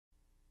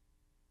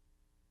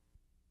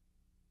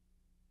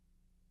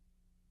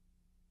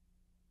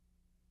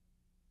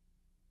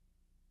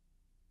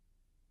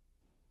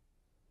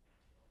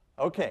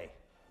Okay,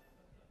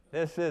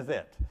 this is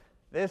it.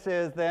 This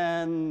is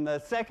then the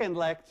second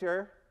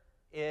lecture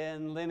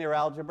in linear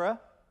algebra,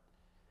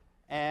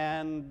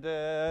 and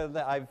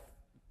I've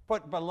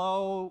put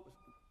below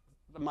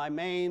my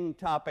main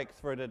topics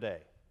for today.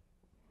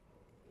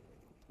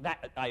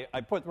 That, I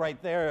put right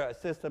there a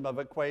system of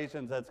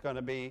equations that's going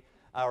to be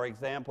our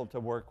example to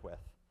work with.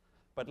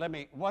 But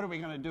what are we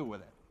going to do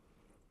with it?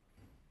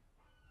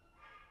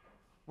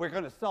 We're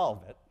going to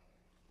solve it.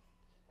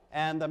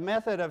 And the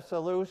method of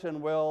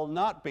solution will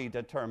not be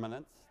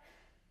determinants.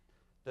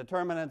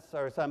 Determinants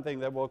are something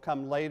that will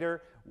come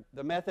later.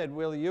 The method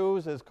we'll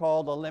use is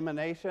called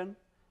elimination.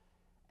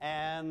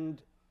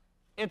 And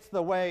it's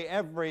the way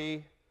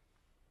every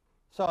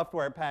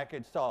software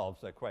package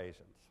solves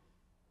equations.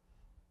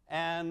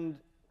 And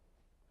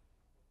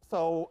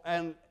so,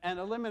 and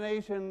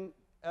elimination,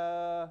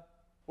 well,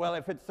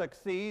 if it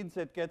succeeds,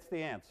 it gets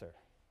the answer.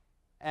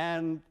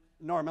 And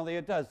normally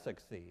it does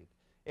succeed.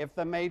 If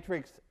the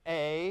matrix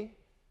A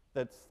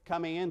that's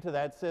coming into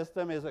that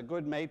system is a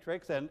good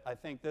matrix, and I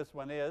think this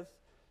one is,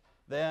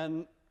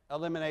 then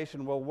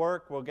elimination will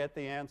work. We'll get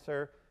the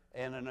answer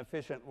in an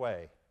efficient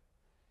way.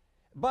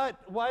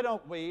 But why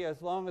don't we,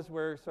 as long as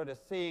we're sort of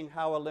seeing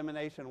how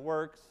elimination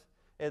works,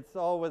 it's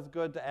always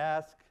good to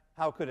ask,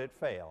 how could it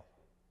fail?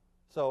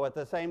 So at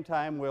the same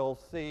time, we'll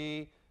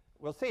see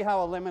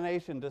how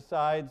elimination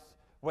decides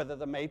whether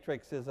the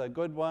matrix is a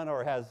good one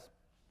or has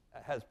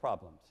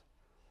problems.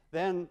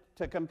 Then,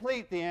 to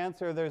complete the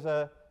answer, there's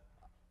an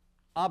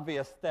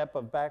obvious step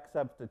of back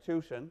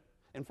substitution.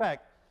 In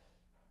fact,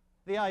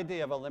 the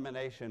idea of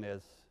elimination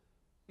is,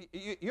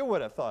 you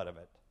would have thought of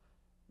it,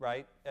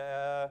 right?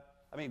 I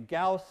mean,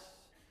 Gauss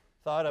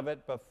thought of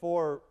it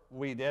before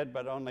we did,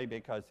 but only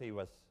because he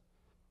was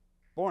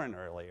born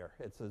earlier.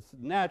 It's a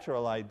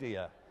natural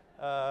idea.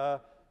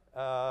 And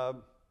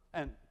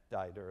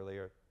died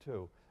earlier,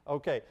 too.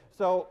 Okay,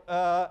 so,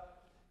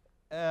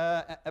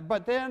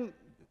 but then,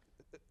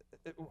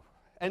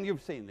 and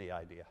you've seen the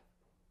idea.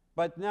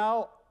 But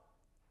now,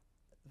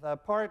 the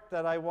part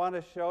that I want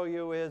to show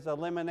you is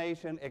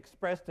elimination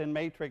expressed in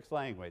matrix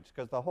language,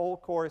 because the whole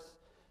course,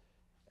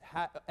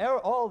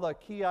 all the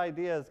key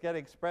ideas get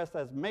expressed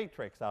as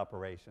matrix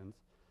operations,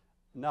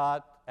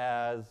 not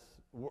as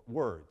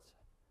words.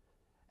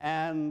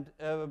 And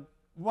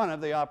one of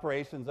the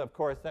operations, of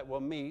course, that we'll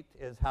meet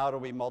is how do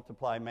we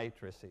multiply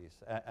matrices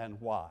and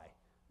why.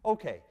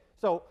 Okay,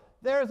 so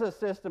there's a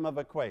system of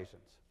equations.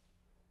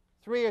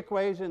 3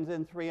 equations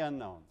in 3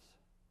 unknowns.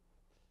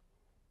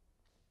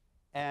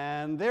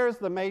 And there's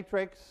the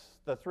matrix,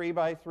 the 3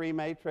 by 3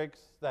 matrix.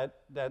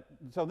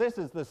 So this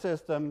is the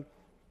system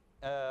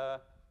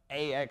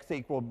AX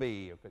equal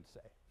B, you could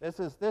say.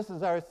 This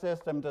is our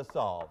system to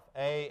solve.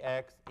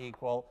 AX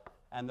equal,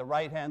 and the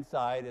right-hand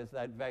side is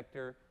that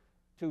vector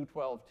 2,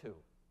 12, 2.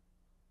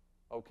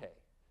 Okay.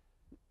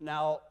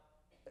 Now,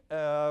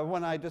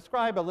 when I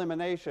describe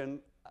elimination,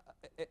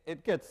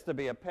 it gets to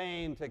be a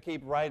pain to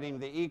keep writing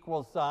the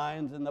equal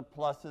signs and the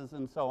pluses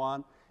and so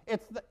on.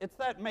 It's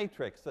that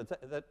matrix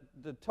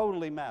that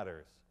totally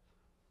matters.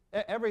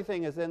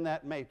 Everything is in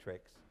that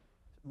matrix,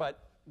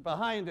 but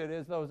behind it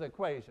is those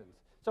equations.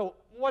 So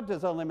what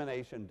does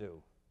elimination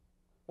do?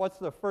 What's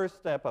the first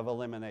step of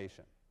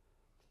elimination?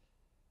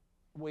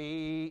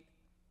 We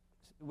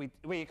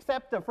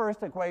accept the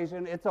first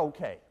equation, it's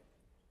okay.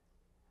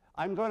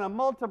 I'm going to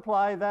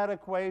multiply that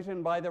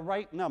equation by the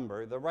right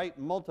number, the right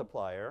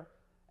multiplier,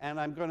 and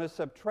I'm going to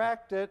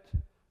subtract it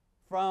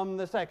from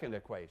the second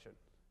equation.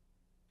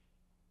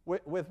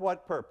 With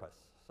what purpose?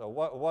 So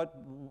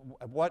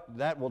what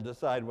that will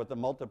decide what the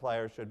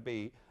multiplier should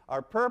be.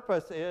 Our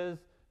purpose is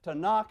to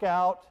knock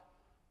out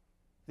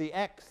the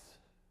x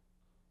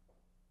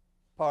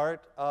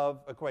part of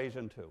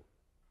equation 2.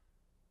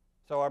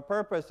 So our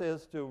purpose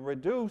is to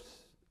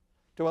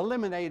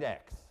eliminate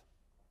x.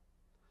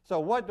 So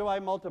what do I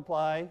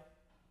multiply?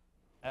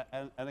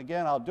 And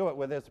again, I'll do it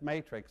with this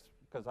matrix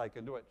because I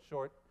can do it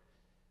short.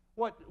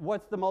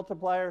 What's the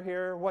multiplier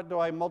here? What do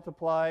I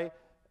multiply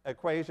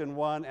equation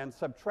 1 and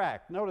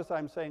subtract? Notice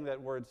I'm saying that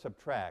word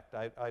subtract.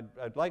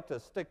 I'd like to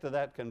stick to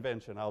that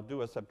convention. I'll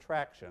do a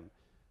subtraction.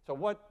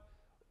 So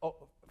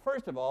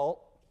first of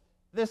all,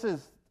 this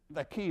is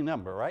the key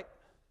number, right,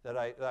 that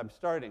I'm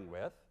starting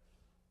with.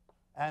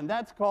 And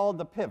that's called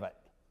the pivot.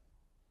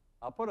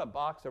 I'll put a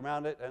box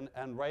around it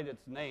and write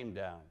its name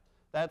down.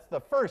 That's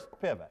the first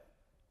pivot.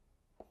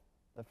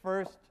 The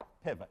first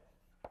pivot.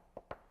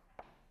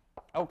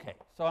 Okay,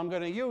 so I'm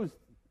going to use,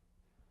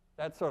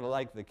 that's sort of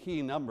like the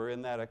key number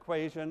in that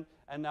equation.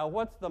 And now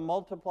what's the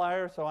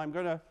multiplier? So I'm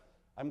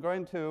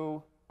going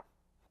to,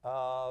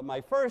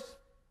 my first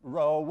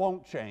row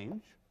won't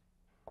change,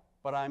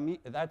 but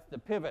that's the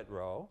pivot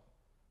row.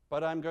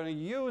 But I'm going to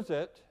use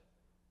it.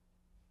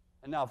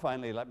 And now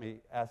finally, let me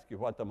ask you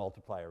what the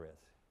multiplier is.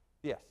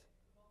 Yes?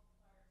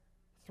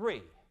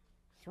 3.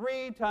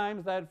 3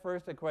 times that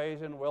first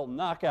equation will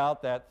knock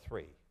out that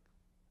 3.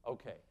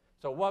 Okay,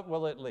 so what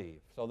will it leave?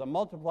 So the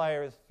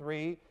multiplier is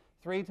 3.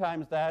 3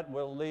 times that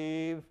will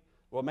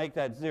make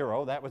that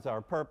 0. That was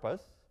our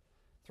purpose.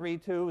 3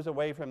 2s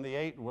away from the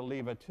 8 will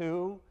leave a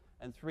 2.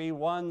 and 3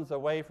 ones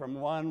away from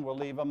 1 will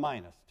leave a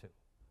minus 2.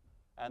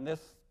 And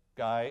this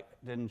guy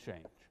didn't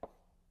change.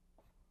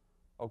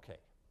 Okay.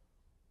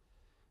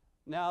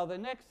 Now the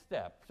next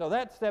step, so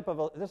that step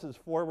of, this is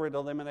forward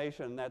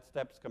elimination, and that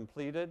step's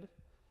completed.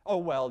 Oh,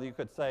 well, you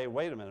could say,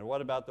 wait a minute,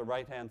 what about the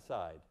right-hand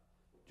side?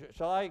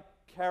 Shall I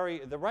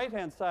carry, the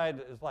right-hand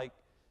side is like,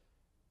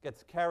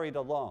 gets carried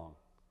along.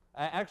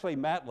 Actually,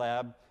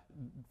 MATLAB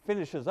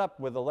finishes up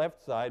with the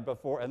left side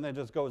before, and then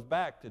just goes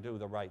back to do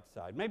the right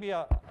side. Maybe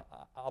I'll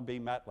be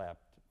MATLAB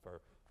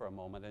for a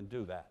moment and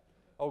do that.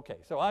 Okay,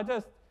 so I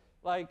just,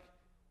 like,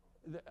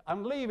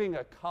 I'm leaving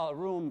a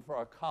room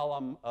for a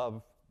column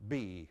of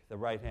B, the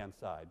right-hand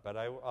side, but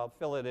I'll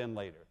fill it in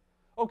later.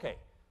 Okay,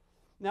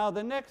 now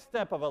the next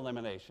step of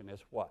elimination is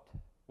what?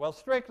 Well,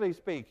 strictly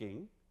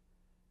speaking,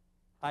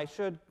 I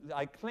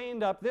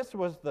cleaned up, this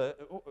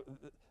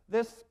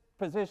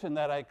position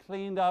that I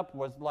cleaned up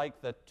was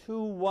like the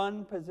 2,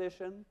 1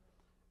 position,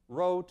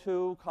 row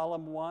 2,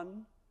 column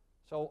 1.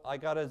 So I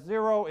got a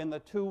 0 in the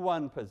 2,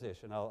 1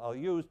 position. I'll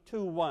use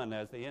 2, 1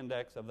 as the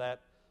index of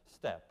that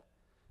step.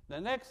 The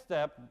next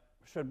step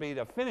should be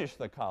to finish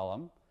the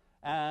column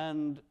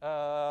and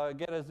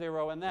get a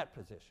 0 in that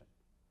position.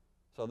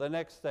 So the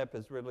next step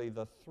is really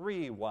the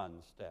 3,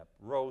 1 step,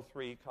 row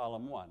 3,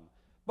 column 1.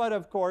 But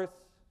of course,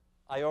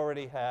 I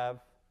already have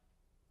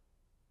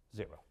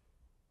 0.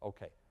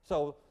 Okay,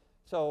 so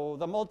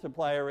the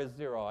multiplier is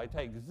 0. I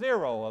take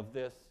 0 of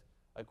this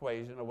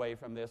equation away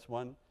from this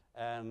one,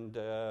 and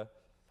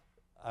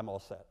I'm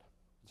all set.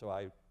 So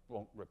I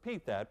won't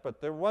repeat that,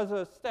 but there was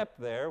a step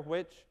there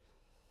which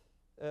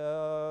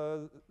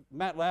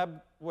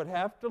MATLAB would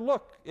have to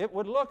look. It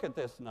would look at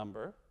this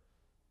number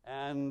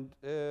and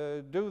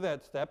do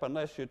that step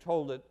unless you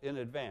told it in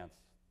advance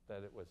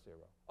that it was 0.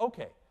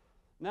 Okay,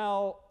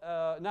 now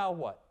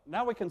what?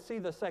 Now we can see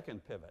the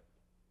second pivot,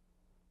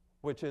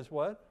 which is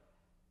what?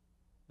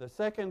 The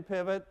second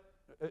pivot,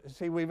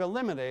 see, we've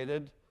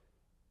eliminated,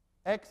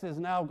 x is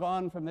now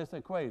gone from this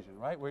equation,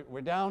 right?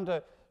 We're down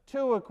to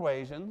 2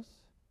 equations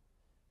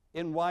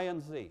in y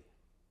and z.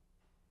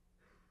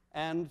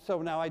 And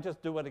so now I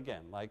just do it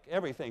again, like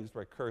everything's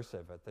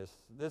recursive at this.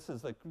 This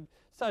is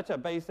such a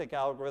basic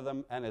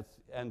algorithm, and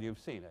you've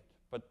seen it.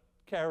 But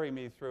carry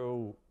me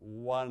through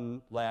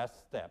one last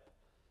step.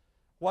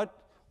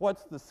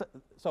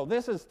 So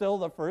this is still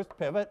the first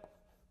pivot.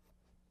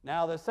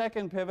 Now the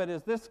second pivot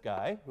is this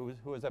guy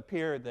who has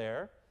appeared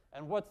there.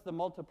 And what's the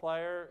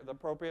multiplier, the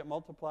appropriate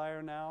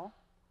multiplier now?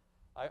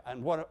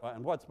 And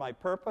what's my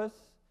purpose?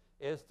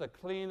 Is to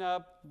clean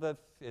up,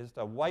 is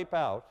to wipe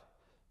out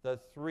the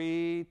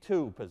 3,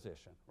 2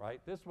 position,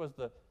 right? This was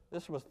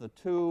the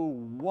 2,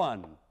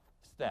 1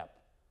 step.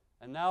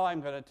 And now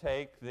I'm going to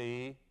take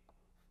the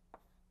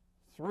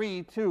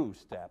 3, 2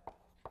 step.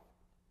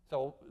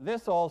 So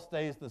this all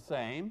stays the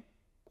same.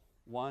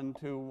 1,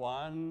 2,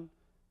 1,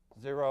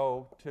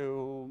 0,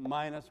 2,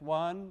 minus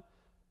 1.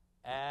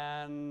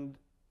 And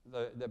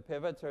the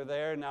pivots are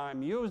there. Now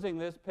I'm using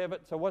this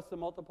pivot. So what's the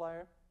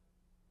multiplier?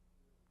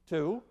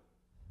 2.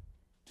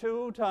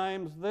 2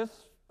 times this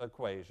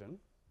equation,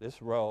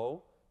 this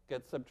row,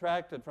 gets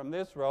subtracted from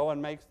this row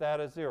and makes that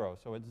a 0.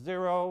 So it's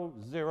 0,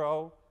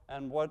 0,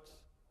 and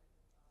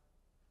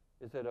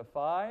is it a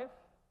 5?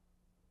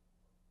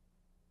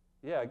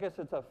 Yeah, I guess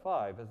it's a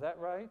 5. Is that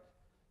right?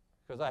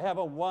 Because I have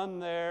a 1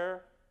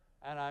 there,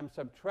 and I'm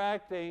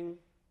subtracting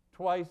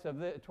twice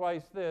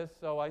this,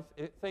 so I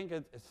think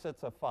it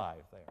sits a 5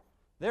 there.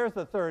 There's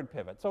the third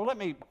pivot. So let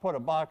me put a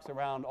box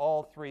around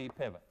all 3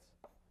 pivots.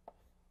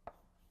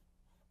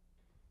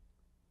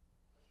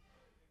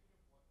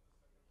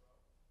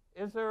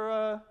 Is there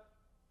a,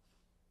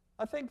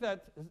 I think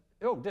that,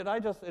 oh, did I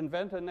just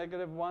invent a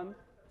 -1?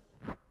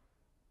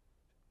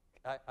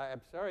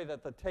 I'm sorry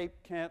that the tape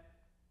can't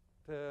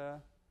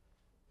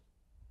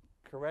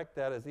correct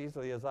that as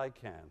easily as I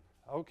can.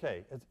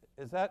 Okay,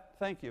 is that,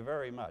 thank you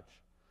very much.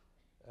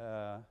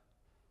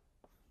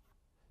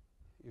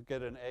 You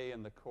get an A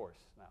in the course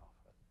now.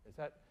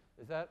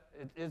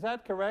 Is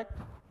that correct?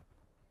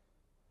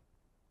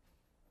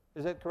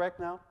 Is it correct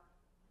now?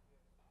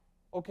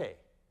 Okay.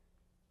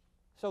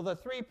 So the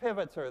 3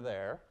 pivots are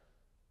there.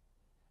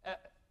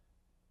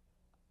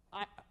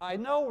 I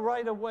know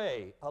right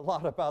away a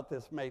lot about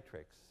this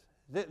matrix.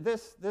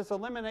 This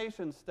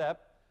elimination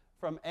step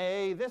from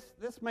A,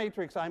 this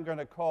matrix I'm going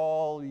to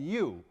call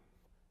U.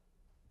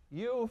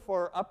 U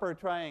for upper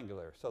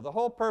triangular. So the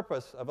whole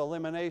purpose of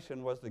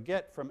elimination was to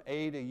get from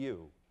A to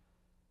U.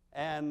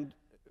 And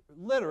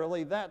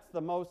literally, that's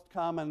the most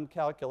common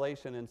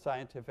calculation in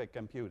scientific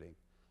computing.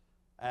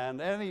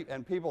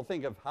 And people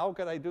think of, how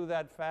could I do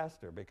that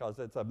faster? Because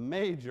it's a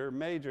major,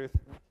 major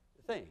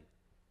thing.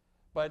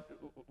 But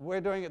we're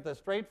doing it the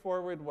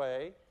straightforward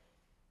way.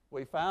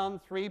 We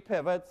found 3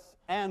 pivots.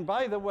 And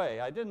by the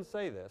way, I didn't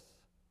say this.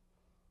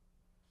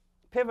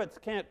 Pivots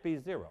can't be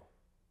 0.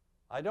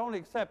 I don't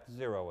accept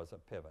 0 as a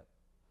pivot.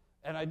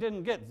 And I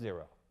didn't get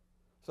 0.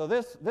 So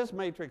this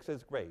matrix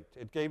is great.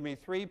 It gave me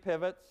 3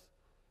 pivots.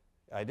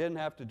 I didn't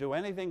have to do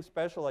anything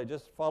special. I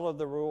just followed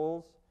the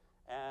rules.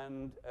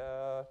 And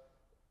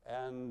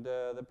And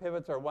the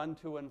pivots are 1,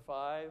 2, and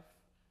 5.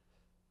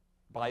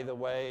 By the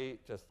way,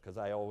 just because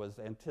I always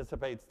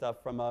anticipate stuff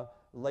from a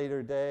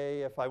later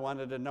day, if I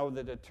wanted to know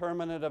the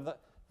determinant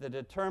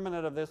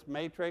of this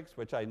matrix,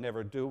 which I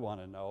never do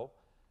want to know,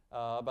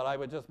 but I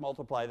would just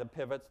multiply the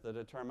pivots. The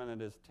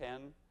determinant is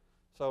 10.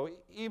 So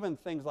even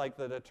things like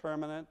the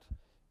determinant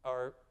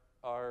are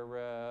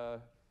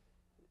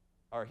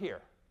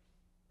here.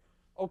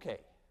 Okay.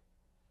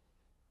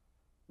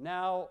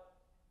 Now,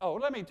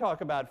 let me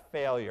talk about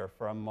failure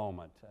for a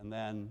moment, and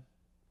then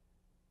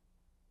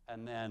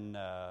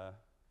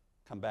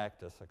come back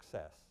to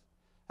success.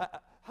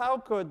 How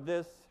could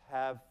this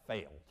have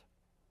failed?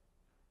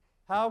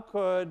 How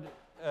could,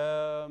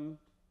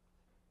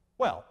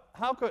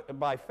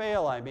 by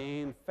fail I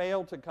mean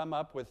fail to come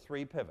up with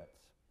 3 pivots?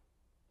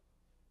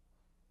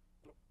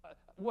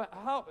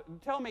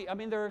 Tell me, I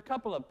mean, there are a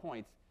couple of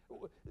points.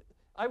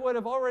 I would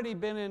have already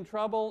been in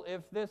trouble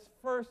if this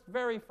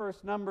very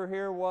first number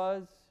here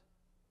was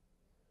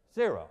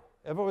 0.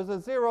 If it was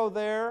a 0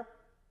 there,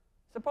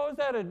 suppose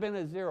that had been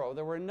a 0.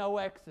 There were no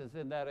x's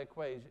in that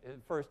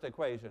first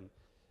equation.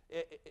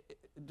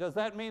 Does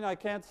that mean I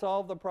can't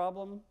solve the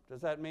problem?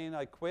 Does that mean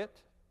I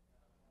quit?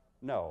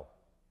 No.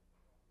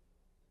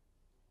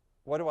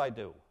 What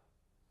do?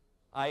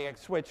 I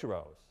switch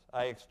rows.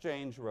 I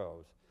exchange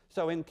rows.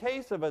 So in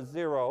case of a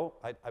 0,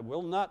 I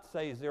will not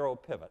say 0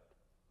 pivot.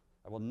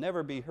 I will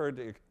never be heard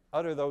to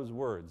utter those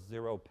words,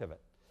 0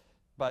 pivot.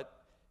 But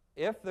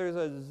if there's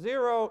a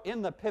 0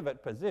 in the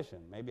pivot position,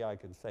 maybe I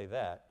can say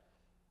that,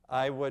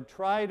 I would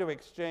try to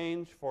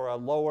exchange for a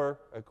lower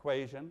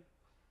equation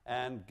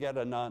and get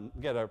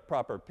a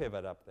proper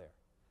pivot up there.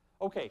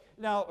 Okay,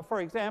 now,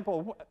 for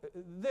example,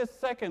 this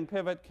second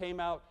pivot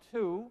came out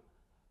 2.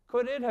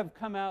 Could it have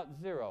come out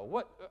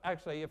 0?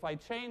 Actually, if I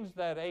changed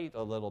that 8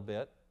 a little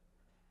bit,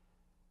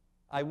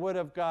 I would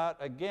have got,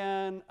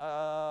 again,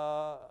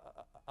 a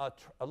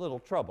little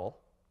trouble.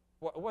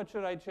 What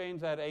should I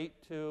change that 8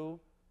 to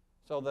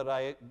so that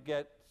I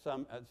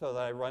so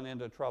that I run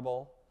into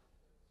trouble?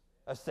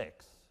 A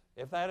 6.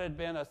 If that had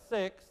been a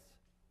 6,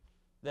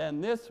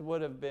 then this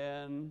would have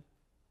been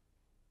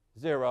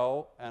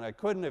 0, and I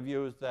couldn't have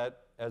used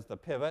that as the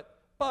pivot,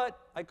 but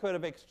I could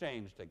have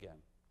exchanged again.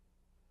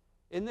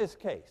 In this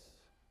case,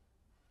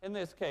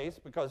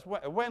 because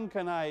when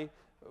can I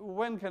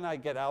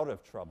get out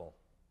of trouble?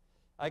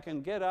 I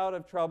can get out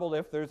of trouble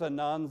if there's a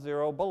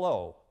non-zero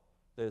below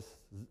this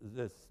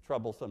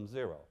troublesome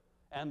 0.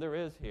 And there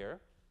is here,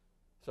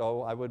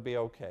 so I would be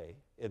okay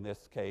in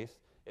this case.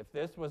 If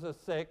this was a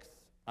 6,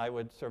 I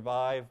would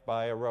survive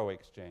by a row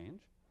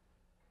exchange.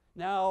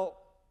 Now,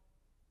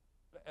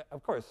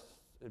 of course,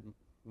 it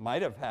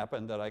might have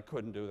happened that I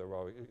couldn't do the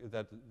row,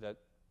 that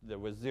there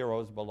was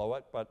zeros below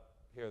it, but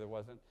here there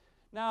wasn't.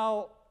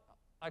 Now,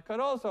 I could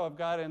also have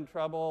got in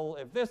trouble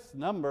if this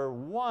number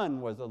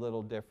 1 was a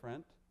little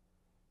different.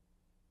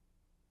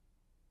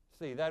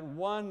 See, that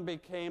 1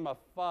 became a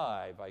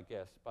 5, I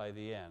guess, by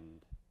the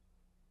end.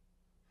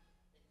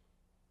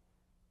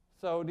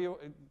 So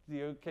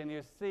can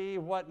you see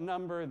what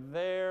number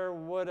there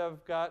would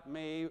have got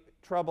me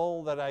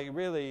trouble that I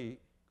really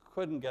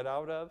couldn't get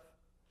out of?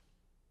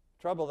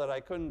 Trouble that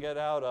I couldn't get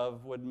out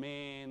of would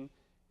mean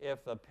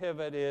if the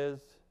pivot is,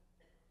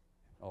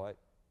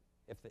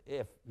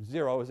 if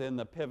 0 is in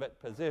the pivot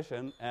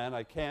position and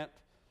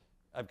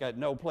I've got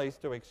no place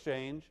to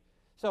exchange.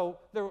 So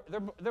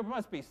there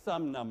must be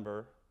some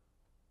number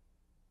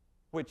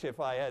which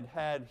if I had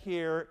had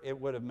here, it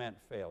would have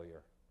meant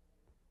failure.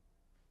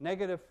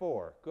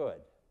 -4,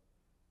 good.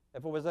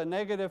 If it was a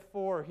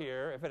 -4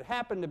 here, if it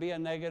happened to be a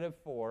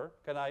 -4,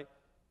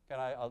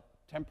 I'll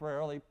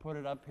temporarily put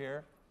it up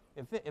here.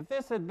 If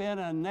this had been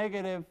a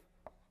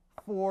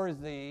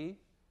 -4z,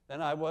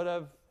 then I would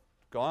have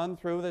gone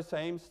through the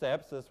same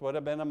steps. This would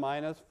have been a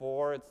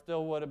 -4. It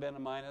still would have been a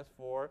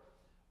 -4.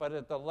 But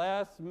at the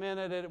last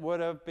minute, it would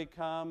have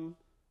become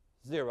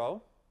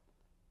 0.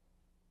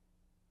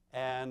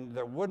 And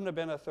there wouldn't have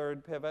been a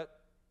third pivot.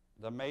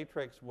 The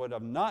matrix would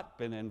have not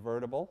been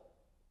invertible.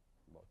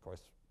 Well, of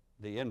course,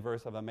 the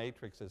inverse of a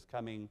matrix is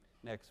coming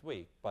next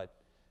week, but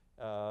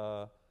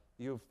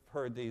you've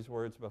heard these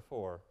words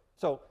before.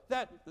 So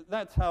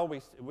that's how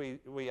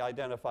we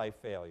identify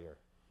failure.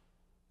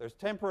 There's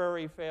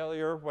temporary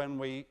failure when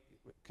we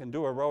can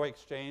do a row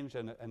exchange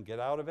and get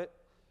out of it,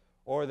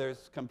 or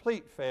there's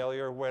complete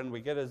failure when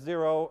we get a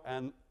 0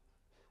 and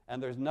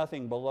there's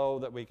nothing below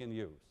that we can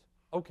use.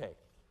 Okay.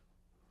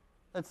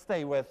 Let's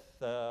stay with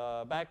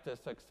back to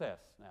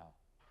success now.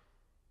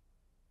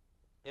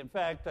 In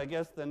fact, I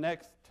guess the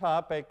next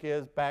topic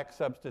is back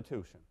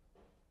substitution.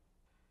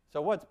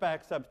 So what's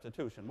back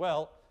substitution?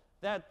 Well,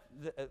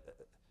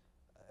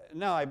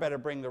 now I better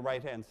bring the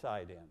right-hand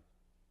side in.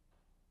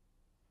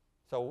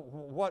 So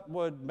what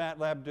would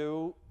MATLAB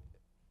do,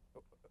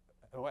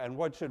 and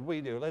what should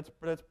we do?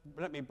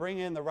 Let me bring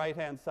in the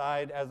right-hand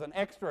side as an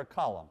extra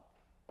column.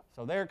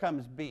 So there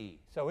comes B.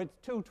 So it's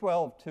 2,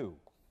 12, 2.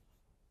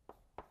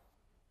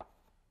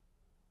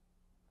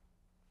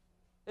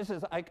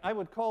 I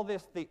would call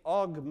this the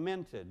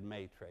augmented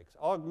matrix.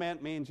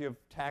 Augment means you've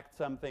tacked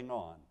something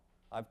on.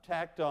 I've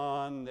tacked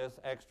on this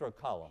extra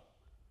column.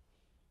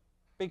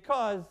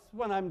 Because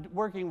when I'm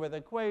working with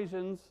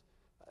equations,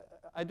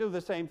 I do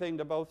the same thing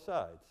to both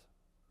sides.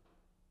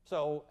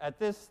 So at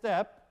this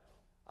step,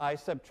 I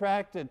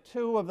subtracted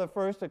 2 of the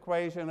first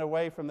equation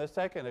away from the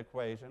second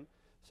equation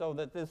so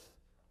that this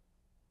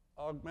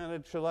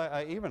augmented,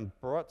 I even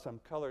brought some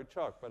colored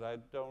chalk, but I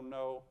don't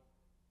know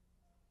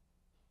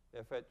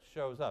if it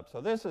shows up.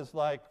 So this is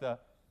like the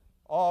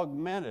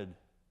augmented.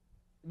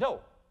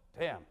 No,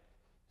 damn,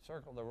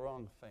 circled the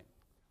wrong thing.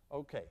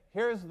 Okay,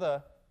 here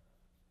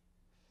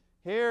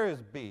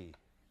is B.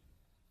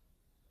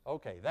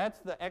 Okay, that's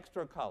the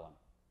extra column.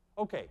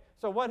 Okay,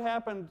 so what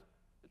happened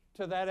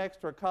to that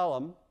extra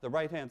column, the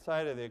right-hand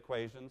side of the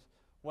equations,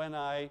 when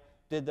I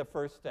did the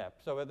first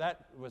step? So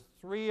that was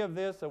 3 of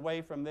this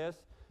away from this.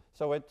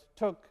 So it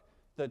took,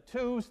 the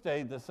 2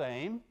 stayed the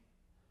same,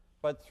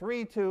 but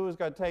 3 2's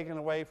got taken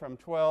away from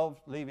 12,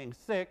 leaving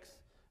 6,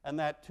 and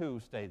that 2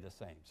 stayed the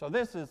same. So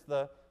this is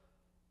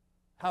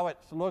how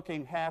it's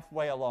looking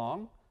halfway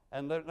along.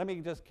 And let me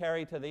just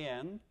carry to the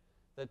end.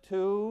 The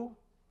 2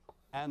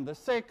 and the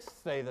 6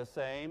 stay the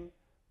same,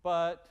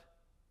 but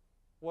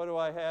what do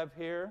I have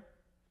here?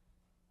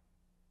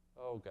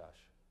 Oh, gosh.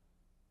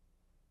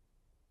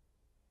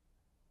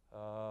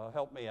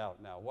 Help me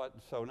out now.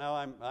 So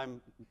now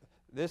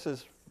this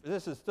is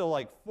still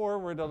like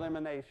forward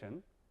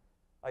elimination.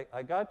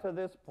 I got to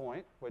this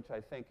point, which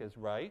I think is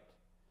right.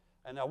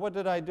 And now what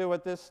did I do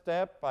at this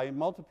step? I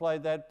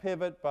multiplied that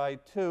pivot by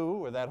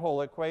 2, or that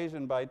whole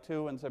equation by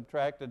 2, and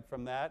subtracted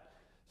from that.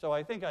 So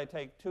I think I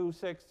take 2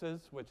 6s,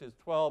 which is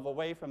 12,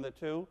 away from the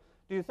 2.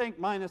 Do you think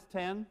minus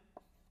 10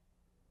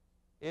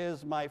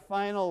 is my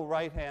final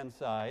right-hand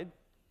side?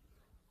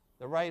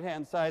 The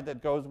right-hand side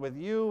that goes with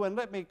u, and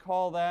let me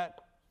call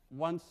that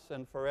once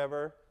and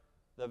forever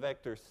the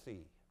vector c.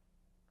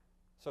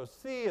 So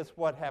c is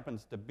what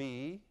happens to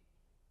b,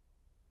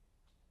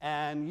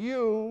 and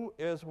u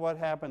is what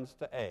happens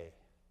to a.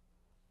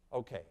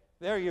 Okay,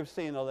 there you've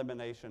seen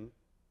elimination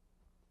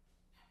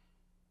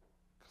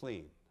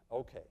clean.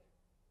 Okay.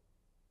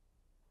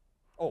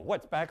 Oh,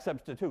 what's back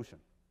substitution?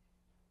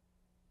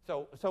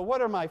 So what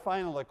are my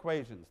final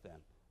equations then?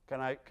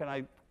 Can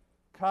I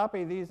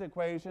copy these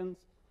equations?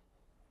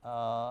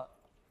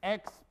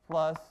 X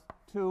plus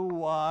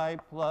 2y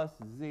plus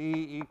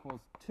z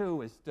equals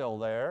 2 is still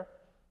there.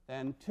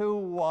 Then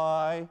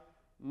 2y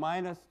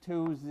minus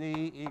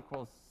 2z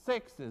equals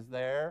 6 is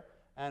there.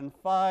 And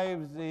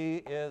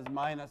 5z is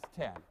minus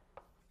 10.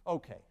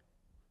 Okay.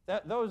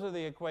 Those are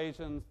the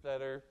equations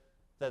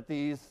that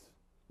these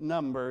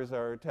numbers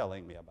are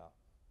telling me about.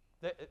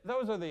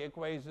 Those are the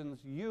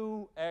equations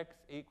u, x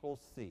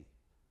equals c.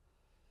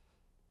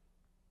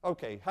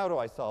 Okay, how do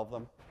I solve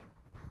them?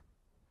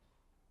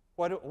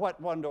 What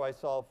one do I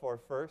solve for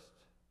first?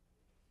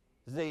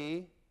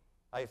 Z.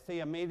 I see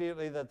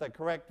immediately that the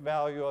correct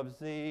value of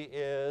z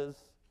is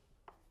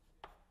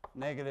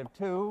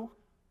 -2.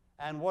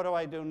 And what do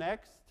I do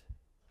next?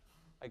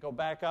 I go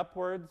back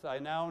upwards. I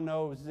now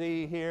know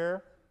z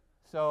here.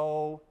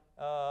 So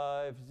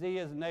if z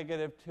is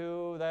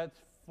 -2,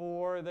 that's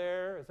 4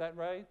 there. Is that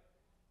right?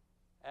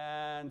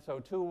 And so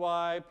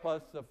 2y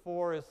plus the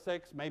 4 is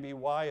 6. Maybe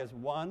y is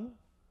 1.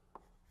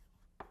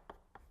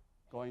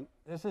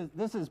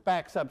 This is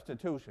back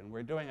substitution.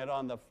 We're doing it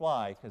on the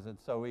fly because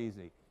it's so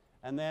easy.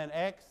 And then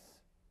x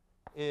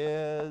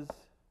is,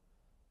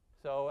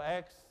 so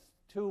x,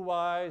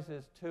 2y's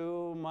is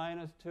 2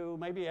 minus 2.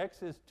 Maybe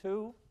x is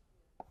 2.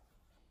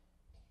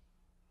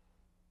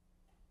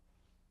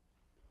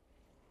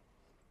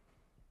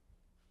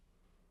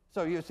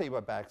 So you see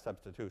what back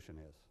substitution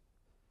is.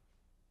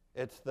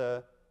 It's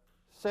the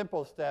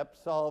simple step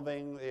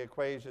solving the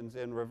equations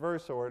in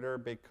reverse order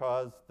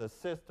because the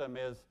system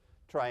is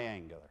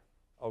triangular.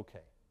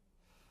 Okay,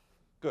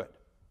 good.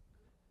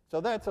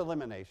 So that's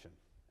elimination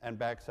and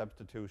back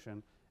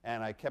substitution,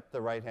 and I kept the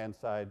right-hand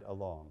side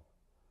along.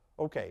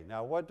 Okay,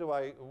 now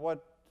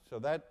so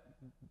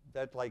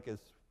that like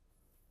is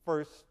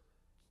first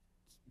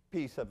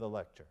piece of the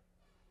lecture.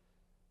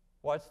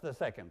 What's the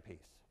second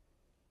piece?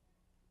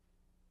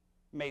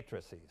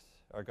 Matrices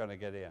are going to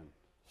get in.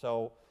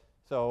 So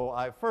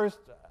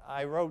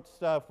I wrote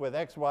stuff with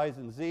x, y's,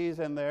 and z's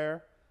in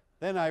there.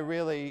 Then I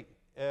really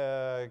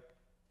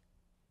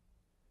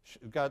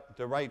got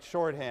the right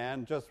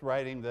shorthand, just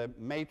writing the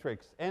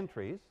matrix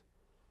entries.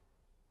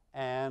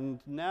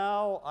 And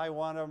now I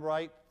want to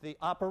write the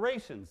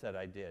operations that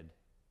I did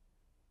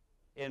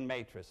in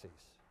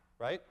matrices,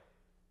 right?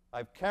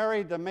 I've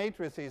carried the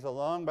matrices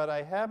along, but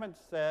I haven't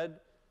said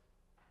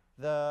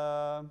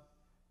the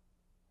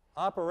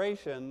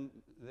operation,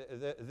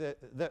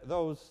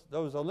 those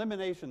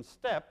elimination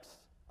steps,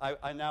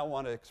 I now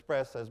want to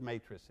express as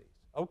matrices.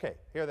 Okay,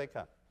 here they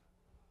come.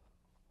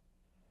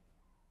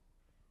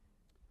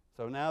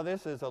 So now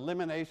this is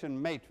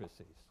elimination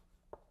matrices.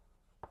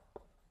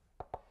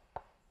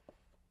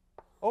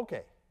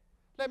 Okay,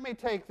 let me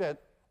take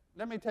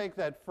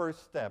that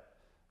first step.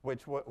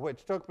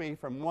 which took me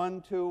from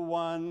 1, 2,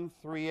 1,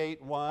 3,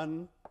 8,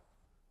 1,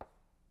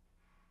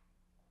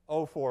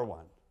 0, 4,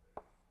 1.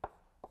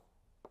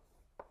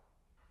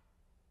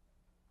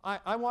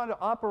 I want to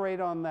operate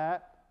on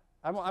that.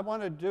 I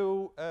want to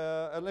do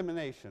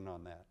elimination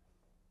on that.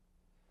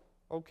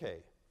 Okay.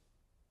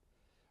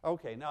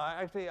 Okay. Now,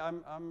 actually,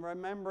 I'm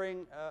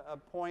remembering a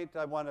point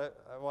I want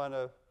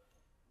to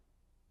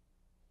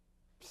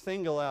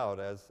single out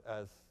as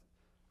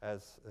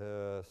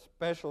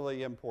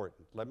especially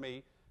important. Let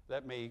me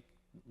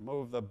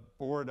move the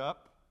board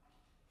up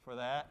for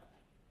that.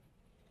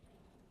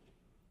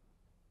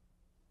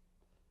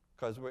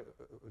 Because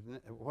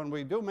when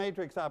we do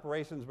matrix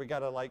operations, we got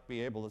to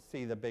be able to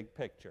see the big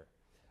picture.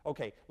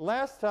 Okay,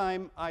 last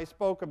time I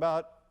spoke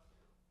about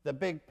the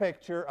big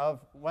picture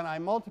of when I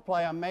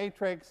multiply a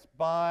matrix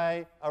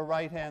by a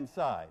right-hand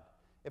side.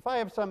 If I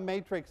have some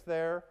matrix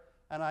there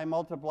and I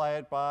multiply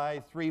it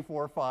by 3,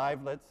 4,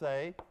 5, let's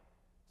say,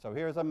 so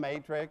here's a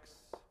matrix.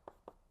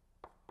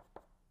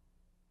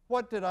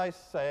 What did I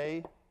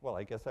say? Well,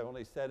 I guess I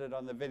only said it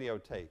on the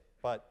videotape,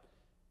 but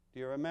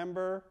do you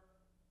remember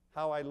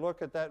how I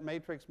look at that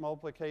matrix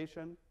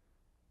multiplication?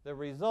 The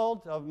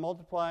result of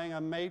multiplying a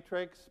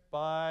matrix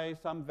by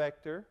some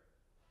vector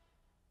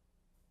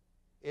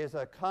is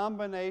a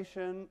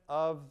combination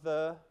of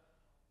the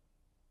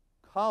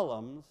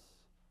columns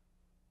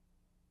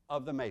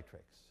of the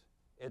matrix.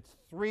 It's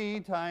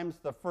 3 times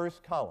the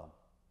first column.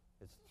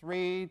 It's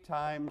 3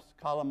 times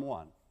column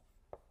 1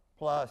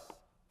 plus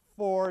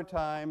 4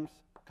 times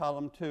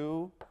column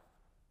 2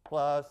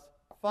 plus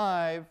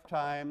 5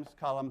 times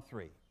column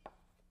 3.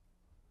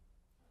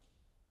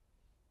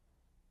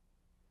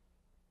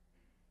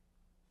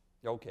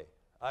 Okay,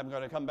 I'm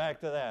going to come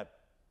back to that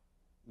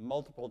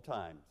multiple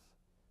times.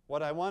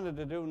 What I wanted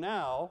to do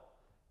now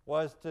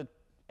was to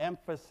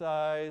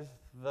emphasize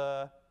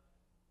the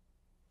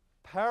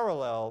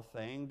parallel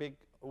thing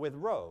with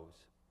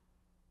rows.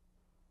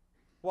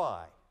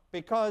 Why?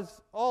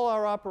 Because all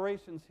our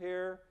operations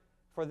here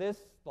for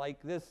this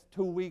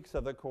 2 weeks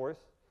of the course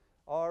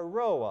are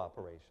row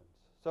operations.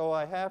 So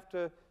I have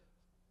to,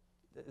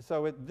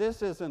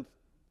 this isn't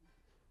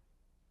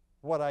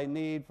what I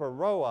need for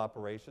row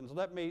operations.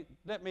 Let me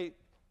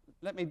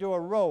do a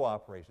row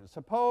operation.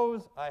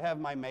 Suppose I have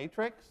my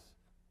matrix,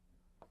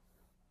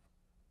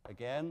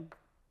 again,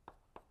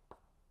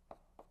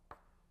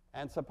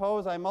 and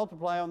suppose I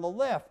multiply on the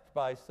left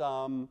by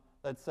some,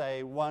 let's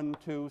say, 1,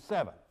 2,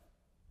 7.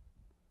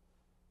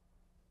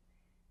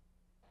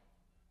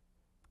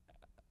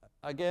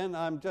 Again,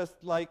 I'm just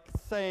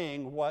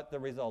saying what the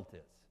result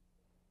is.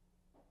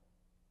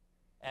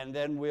 And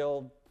then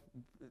we'll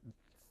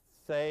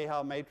say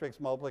how matrix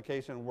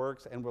multiplication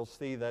works, and we'll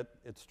see that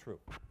it's true.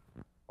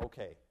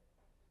 Okay.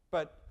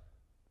 But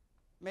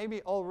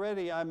maybe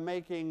already I'm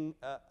making,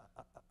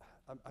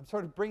 I'm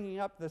sort of bringing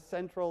up the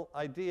central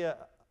idea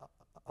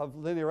of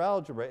linear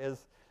algebra,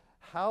 is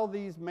how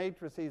these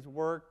matrices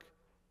work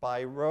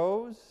by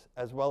rows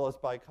as well as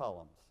by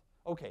columns.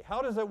 Okay,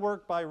 how does it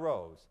work by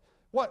rows?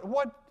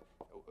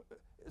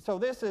 So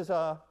this is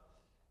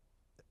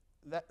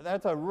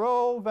that's a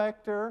row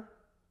vector.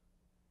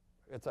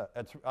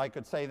 I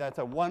could say that's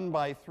a 1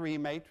 by 3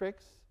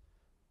 matrix,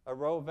 a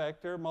row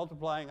vector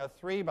multiplying a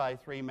 3 by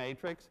 3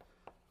 matrix.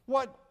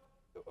 What's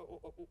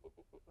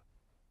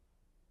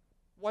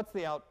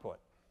the output?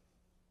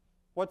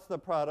 What's the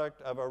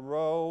product of a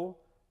row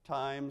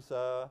times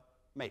a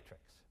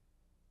matrix?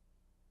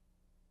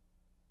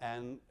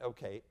 And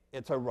okay,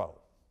 it's a row.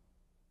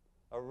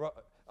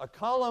 A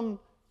column.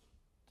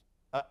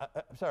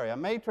 A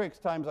matrix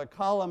times a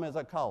column is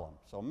a column.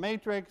 So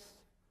matrix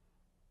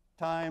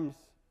times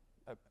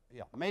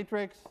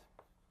matrix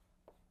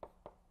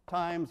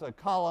times a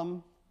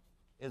column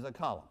is a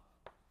column.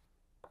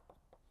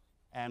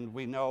 And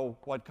we know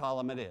what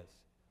column it is.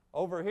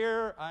 Over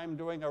here, I'm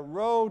doing a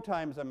row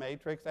times a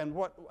matrix, and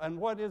what's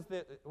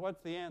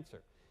the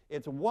answer?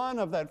 It's 1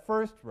 of that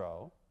first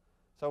row,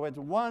 so it's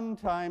 1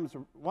 times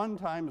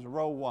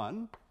row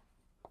 1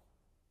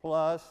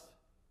 plus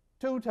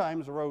 2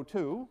 times row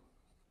 2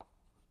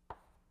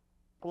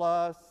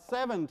 plus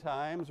 7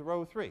 times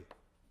row 3.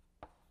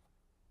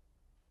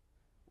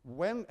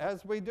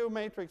 As we do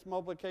matrix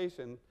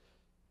multiplication,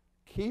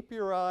 keep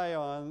your eye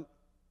on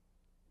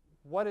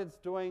what it's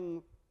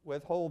doing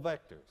with whole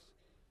vectors.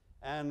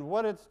 And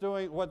what it's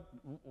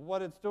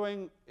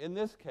doing in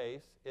this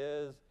case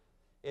is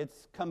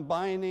it's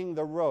combining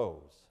the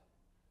rows.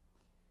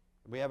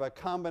 We have a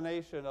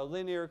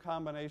linear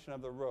combination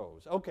of the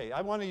rows. Okay,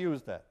 I want to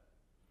use that.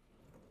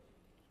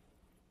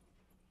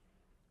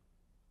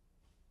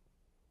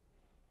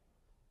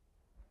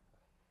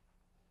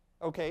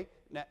 Okay,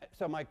 now,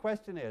 so my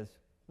question is,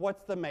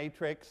 what's the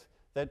matrix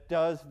that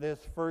does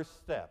this first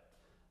step?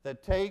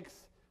 That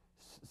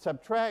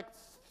subtracts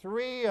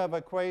 3 of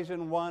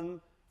equation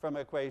 1 from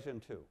equation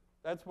 2.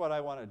 That's what I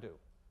want to do.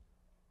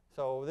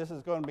 So this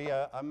is going to be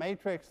a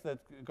matrix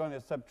that's going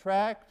to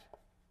subtract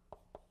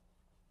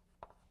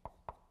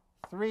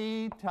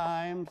 3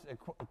 times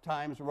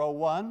row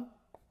 1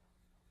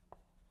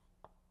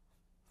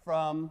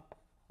 from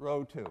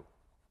row 2.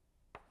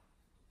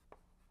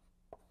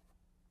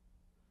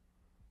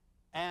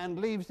 And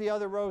leaves the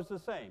other rows the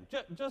same.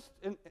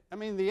 I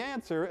mean, the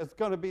answer is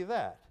going to be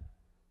that.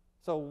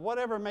 So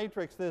whatever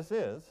matrix this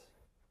is,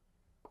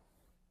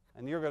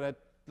 and you're going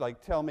to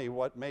tell me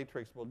what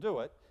matrix will do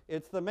it,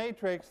 it's the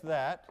matrix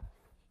that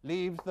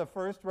leaves the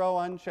first row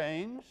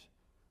unchanged,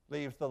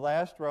 leaves the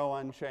last row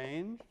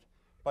unchanged,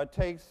 but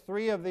takes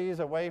 3 of these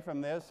away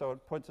from this, so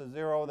it puts a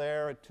 0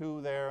 there, a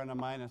 2 there, and a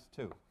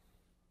 -2.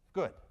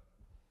 Good.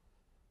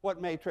 What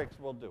matrix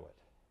will do it?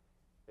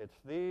 It's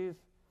these.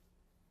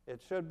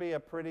 It should be a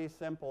pretty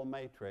simple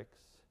matrix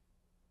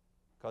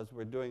because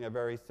we're doing a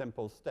very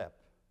simple step.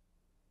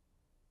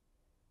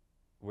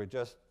 We're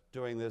just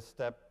doing this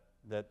step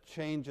that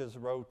changes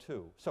row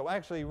 2. So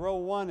actually, row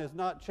 1 is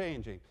not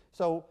changing.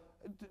 So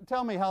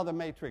tell me how the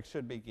matrix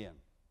should begin.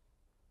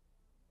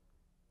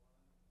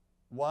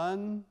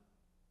 1.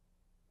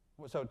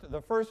 So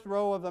the first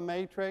row of the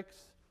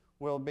matrix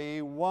will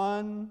be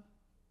 1,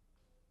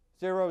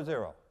 0,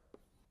 0.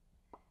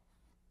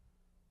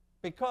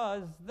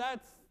 Because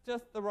that's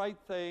just the right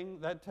thing.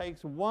 That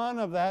takes 1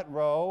 of that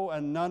row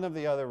and none of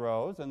the other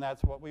rows, and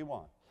that's what we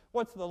want.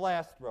 What's the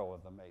last row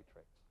of the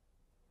matrix?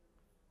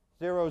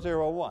 0,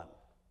 0, 1.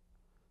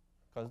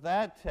 Because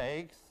that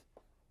takes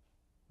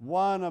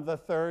 1 of the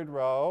third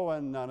row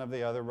and none of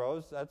the other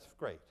rows. That's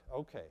great.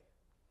 Okay.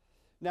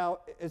 Now,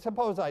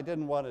 suppose I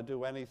didn't want to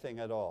do anything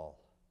at all.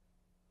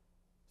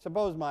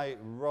 Suppose my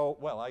row,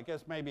 well, I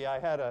guess maybe I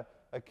had a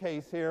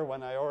case here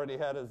when I already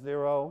had a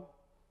 0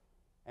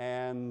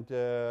 and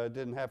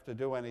didn't have to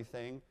do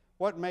anything.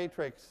 What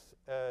matrix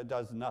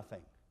does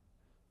nothing?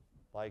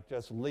 Like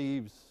just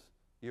leaves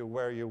you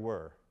where you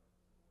were.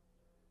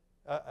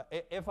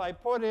 If I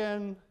put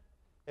in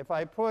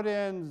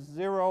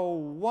 0,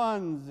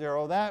 1,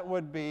 0,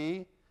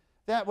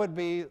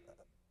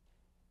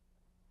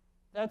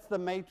 that's the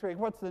matrix.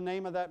 What's the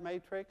name of that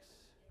matrix?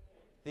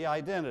 The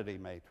identity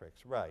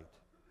matrix, right.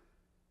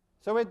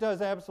 So it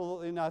does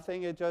absolutely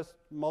nothing. It just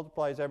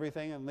multiplies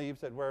everything and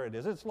leaves it where it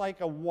is. It's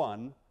like a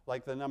 1,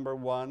 like the number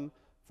 1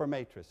 for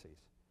matrices.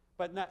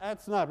 But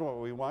that's not what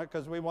we want,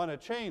 because we want to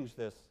change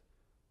this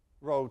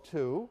row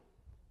 2.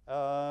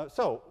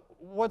 So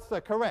what's the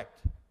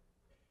correct?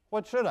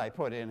 What should I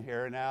put in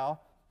here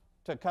now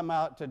to come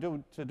out to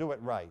do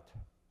it right?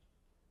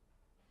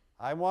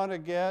 I want to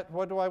get,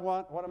 what do I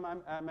want? What am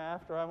I'm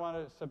after? I want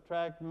to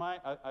subtract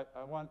I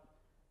want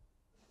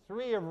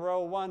 3 of row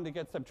 1 to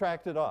get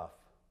subtracted off.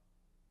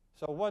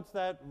 So what's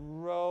that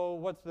row?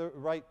 What's the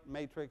right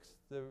matrix?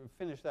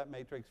 Finish that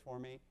matrix for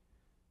me.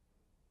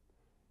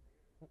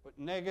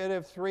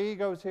 -3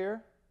 goes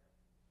here.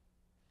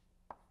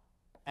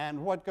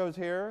 And what goes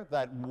here?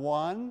 That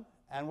 1.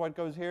 And what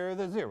goes here?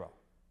 The 0.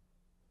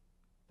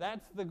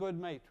 That's the good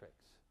matrix.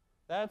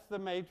 That's the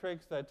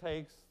matrix that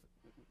takes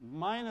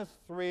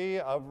 -3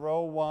 of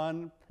row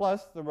 1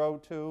 plus the row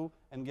 2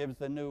 and gives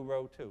the new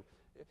row 2.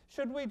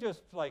 Should we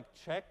just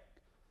check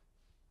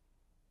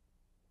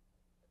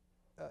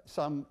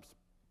some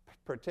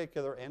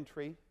particular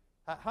entry?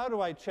 How do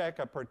I check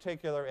a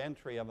particular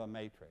entry of a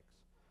matrix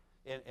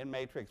in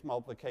matrix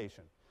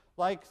multiplication?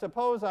 Like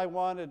suppose I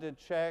wanted to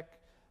check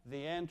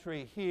the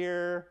entry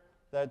here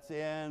that's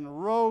in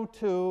row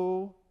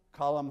 2,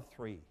 column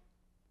 3.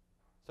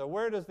 So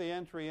where does the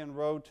entry in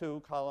row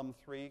 2, column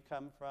 3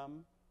 come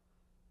from?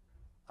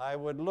 I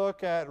would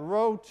look at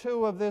row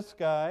 2 of this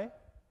guy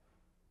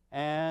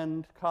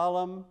and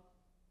column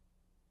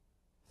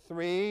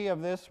 3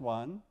 of this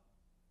one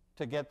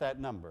to get that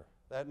number.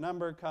 That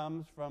number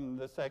comes from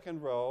the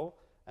second row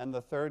and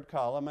the third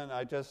column, and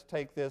I just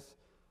take this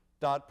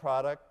dot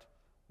product,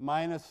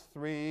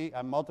 -3,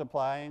 I'm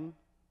multiplying,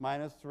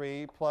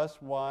 -3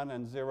 plus 1,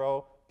 and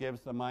 0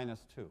 gives the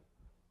 -2.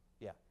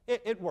 Yeah,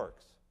 it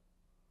works.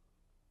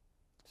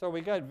 So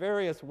we got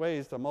various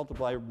ways to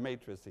multiply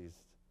matrices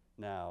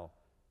now.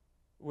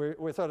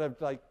 We're sort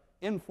of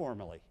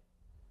informally.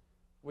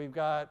 We've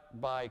got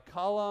by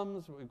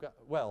columns,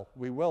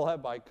 we will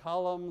have by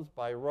columns,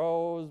 by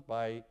rows,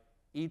 by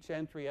each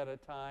entry at a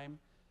time.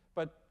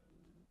 But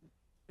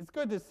it's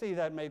good to see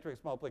that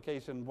matrix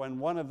multiplication when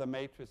one of the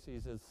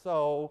matrices is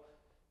so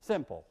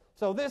simple.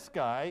 So this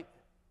guy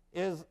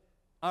is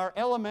our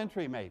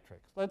elementary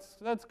matrix.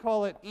 Let's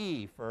call it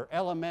E for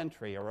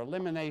elementary or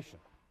elimination.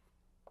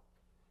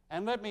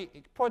 And let me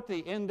put the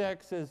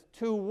indexes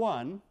 2,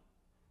 1,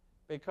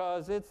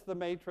 because it's the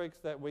matrix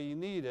that we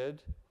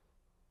needed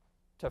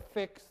to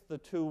fix the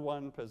 2,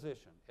 1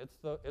 position. It's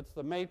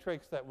the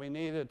matrix that we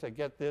needed to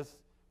get this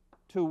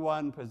 2,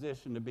 1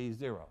 position to be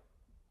 0.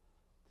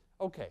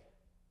 Okay,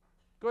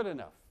 good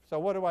enough. So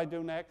what do I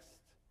do next?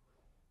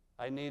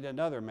 I need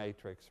another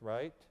matrix,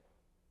 right?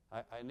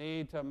 I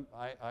need to,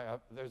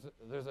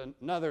 there's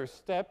another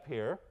step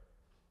here,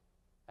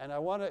 and I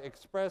want to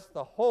express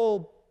the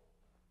whole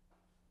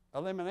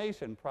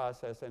elimination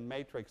process in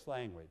matrix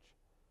language.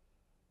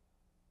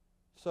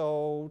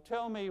 So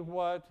tell me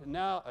what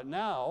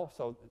now,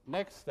 so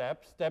next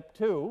step, step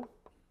 2,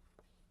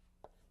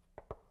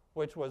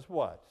 which was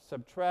what?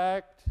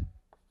 Subtract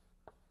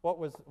what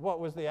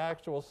was the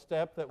actual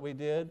step that we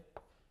did?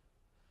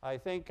 I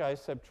think I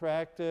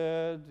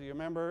subtracted, do you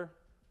remember?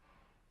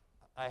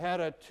 I had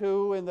a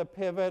 2 in the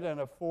pivot and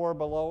a 4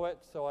 below it,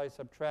 so I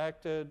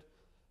subtracted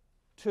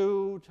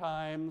 2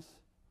 times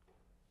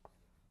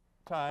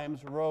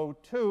row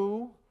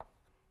 2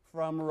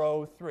 from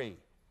row 3.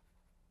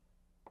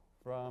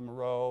 From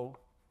row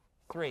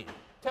 3.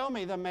 Tell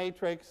me the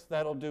matrix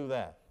that'll do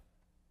that.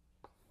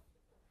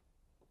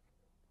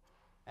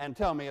 And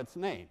tell me its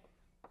name.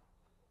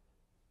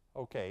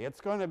 Okay, it's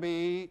going to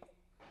be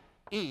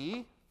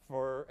E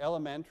for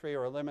elementary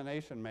or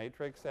elimination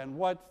matrix. And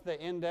what's the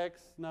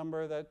index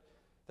number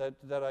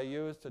that I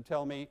use to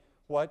tell me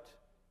what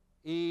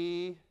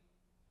E32,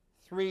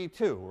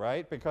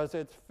 right? Because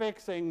it's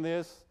fixing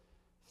this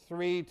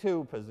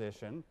 3-2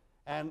 position.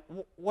 And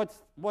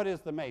what is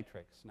the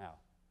matrix now?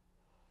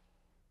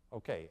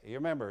 Okay, you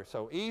remember,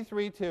 so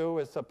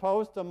E32 is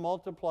supposed to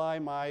multiply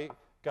my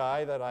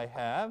guy that I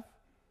have,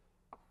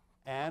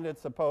 and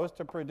it's supposed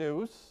to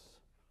produce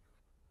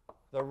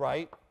the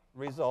right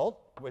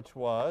result, which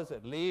was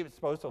it's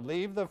supposed to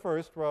leave the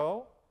first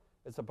row,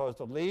 it's supposed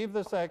to leave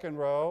the second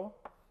row,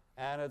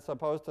 and it's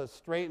supposed to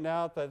straighten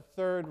out the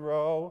third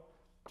row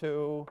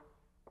to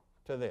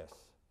this.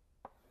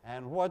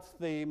 And what's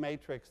the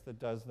matrix that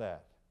does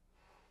that?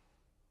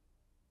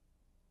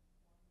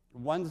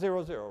 1,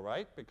 0, 0,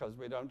 right? Because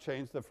we don't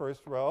change the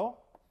first row.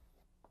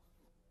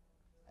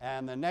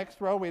 And the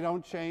next row we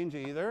don't change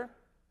either.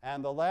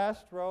 And the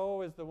last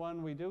row is the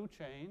one we do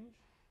change.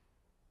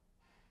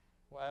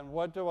 And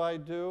what do I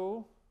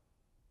do?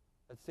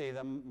 Let's see,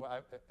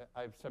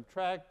 I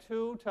subtract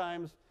 2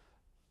 times,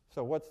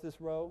 so what's this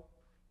row?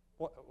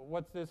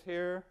 What's this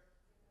here?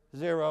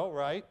 0,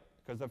 right?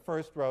 Because the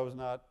first row is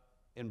not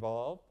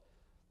involved.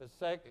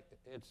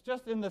 It's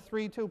just in the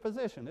 3-2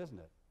 position, isn't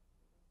it?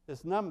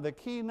 The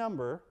key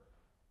number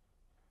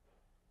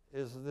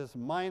is this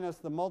minus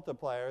the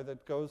multiplier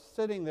that goes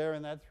sitting there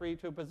in that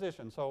 3-2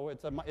 position. So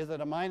is it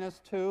a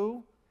minus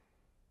 2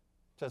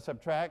 to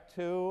subtract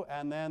 2,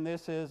 and then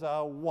this is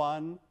a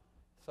 1,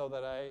 so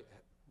that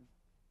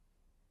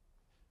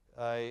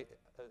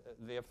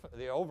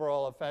the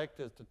overall effect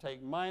is to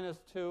take minus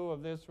 2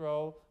 of this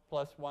row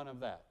plus 1 of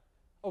that.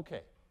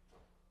 Okay.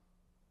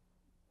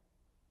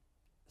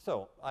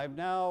 So I've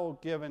now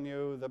given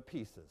you the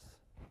pieces.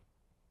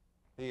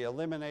 The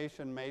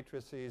elimination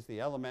matrices, the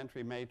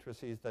elementary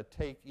matrices that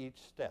take each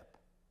step.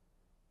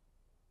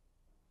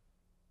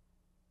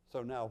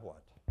 So now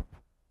what?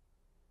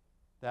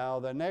 Now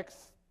the next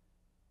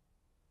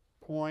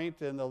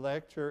point in the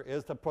lecture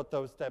is to put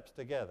those steps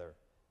together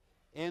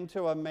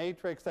into a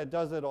matrix that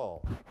does it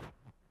all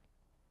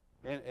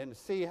and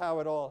see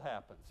how it all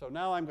happens. So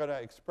now I'm going to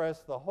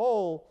express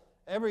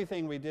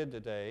everything we did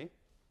today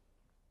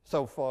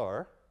so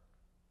far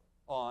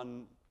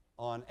on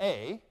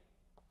A.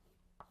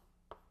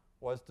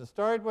 Was to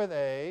start with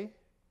A,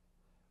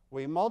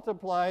 we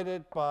multiplied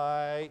it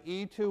by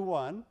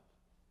E21.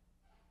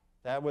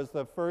 That was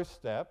the first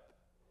step.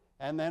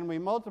 And then we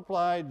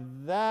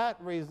multiplied that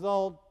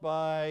result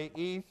by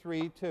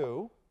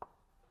E32.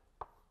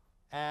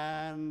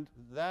 And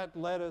that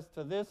led us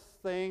to this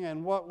thing.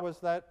 And what was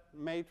that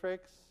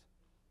matrix?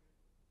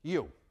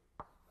 U.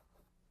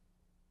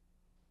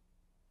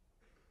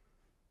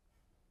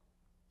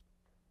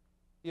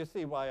 You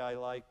see why I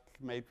like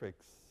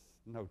matrix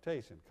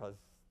notation, because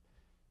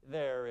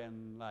they're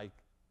in like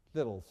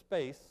little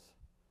space,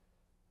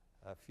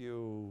 a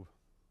few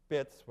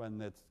bits when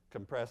it's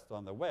compressed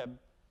on the web,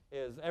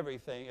 is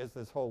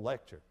this whole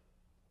lecture.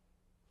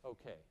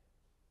 Okay.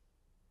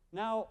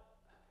 Now,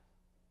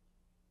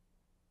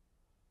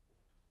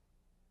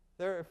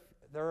 there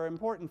are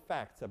important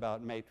facts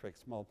about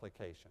matrix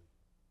multiplication.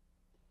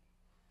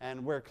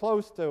 And we're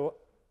close to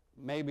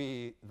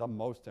maybe the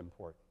most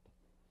important.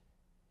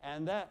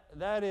 And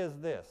that is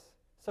this.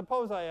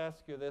 Suppose I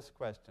ask you this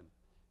question.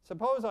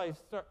 Suppose I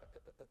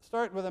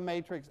start with a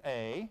matrix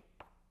A,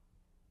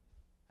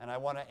 and I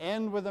want to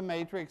end with a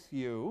matrix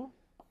U,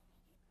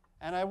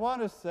 and I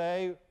want to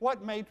say,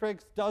 what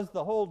matrix does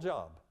the whole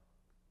job?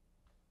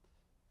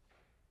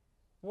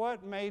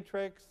 What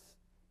matrix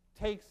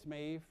takes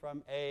me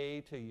from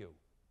A to U,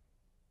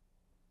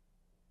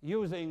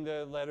 using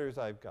the letters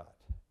I've got?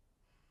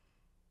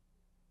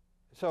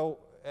 So,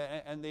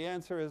 and the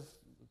answer is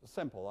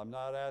simple. I'm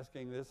not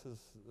asking this,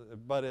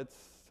 but it's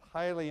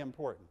highly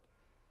important.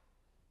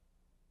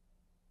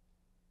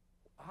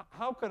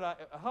 How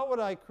would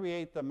I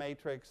create the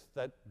matrix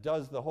that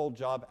does the whole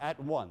job at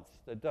once,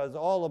 that does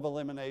all of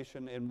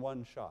elimination in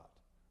one shot?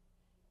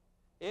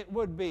 It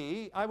would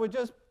be, I would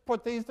just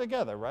put these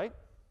together, right?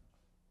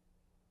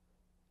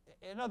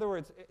 In other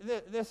words,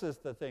 this is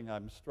the thing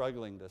I'm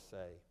struggling to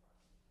say.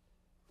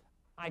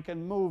 I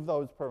can move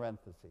those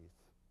parentheses.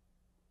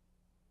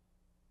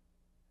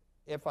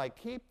 If I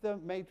keep the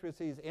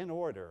matrices in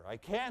order, I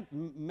can't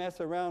mess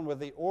around with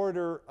the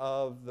order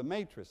of the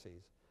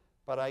matrices,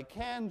 but I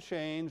can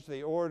change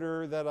the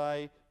order that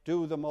I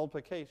do the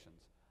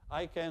multiplications.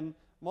 I can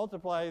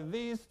multiply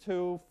these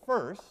two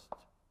first.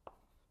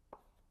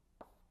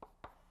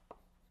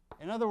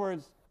 In other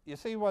words, you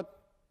see what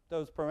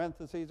those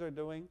parentheses are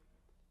doing?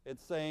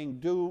 It's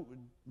saying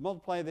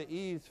multiply the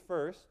e's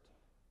first,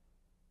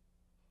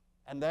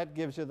 and that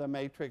gives you the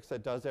matrix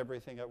that does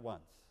everything at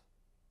once.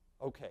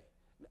 Okay.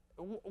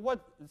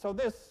 So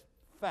this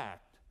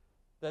fact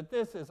that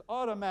this is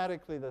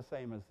automatically the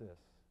same as this,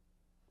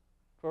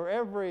 for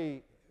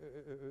every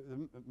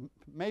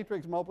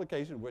matrix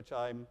multiplication, which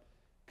I'm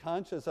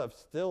conscious of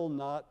still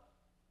not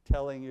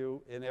telling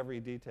you in every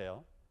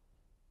detail,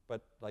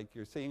 but like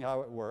you're seeing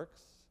how it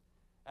works.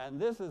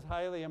 And this is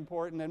highly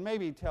important, and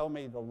maybe tell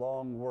me the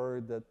long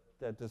word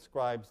that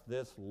describes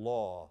this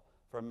law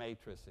for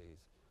matrices,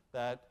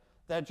 that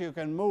you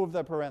can move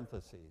the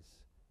parentheses.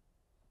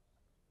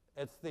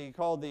 It's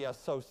called the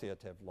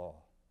associative law.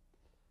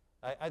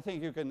 I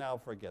think you can now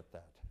forget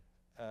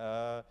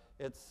that.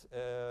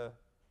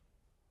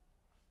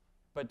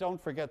 But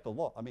don't forget the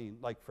law. I mean,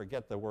 like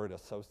forget the word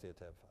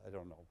associative. I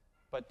don't know.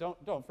 But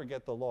don't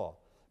forget the law.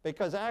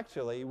 Because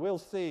actually, we'll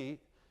see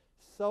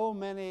so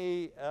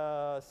many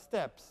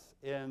steps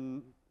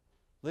in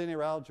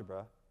linear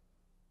algebra,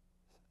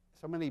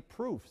 so many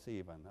proofs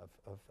even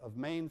of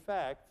main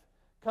facts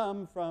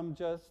come from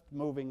just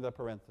moving the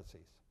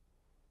parentheses.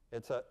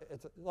 And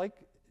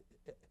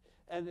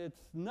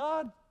it's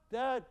not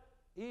that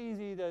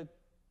easy to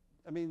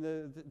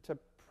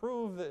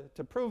prove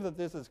that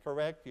this is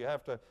correct. You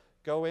have to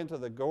go into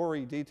the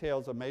gory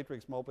details of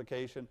matrix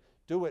multiplication,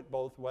 do it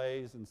both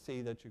ways, and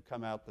see that you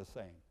come out the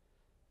same.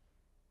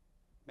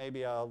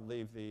 Maybe I'll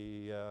leave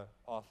the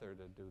author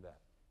to do that.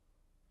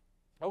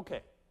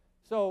 Okay,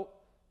 so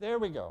there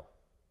we go.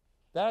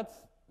 That's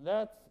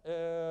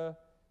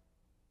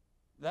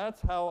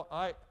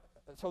how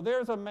so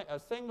there's a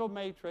single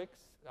matrix.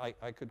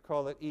 I could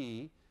call it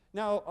E.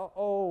 Now,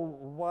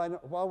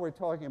 while we're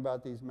talking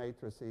about these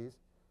matrices,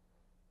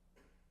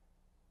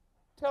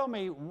 tell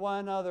me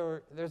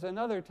there's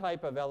another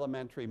type of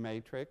elementary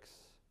matrix,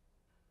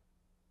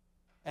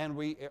 and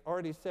we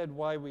already said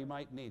why we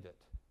might need it.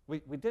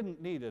 We didn't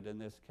need it in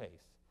this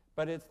case,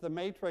 but it's the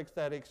matrix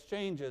that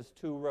exchanges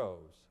two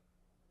rows.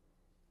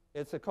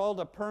 It's called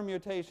a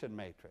permutation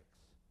matrix.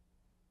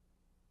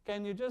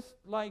 Can you just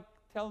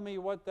tell me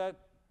what that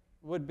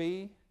would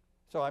be?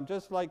 So I'm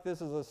just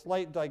this is a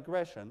slight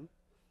digression.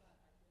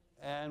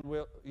 And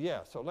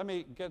so let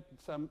me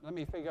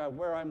figure out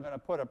where I'm going to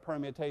put a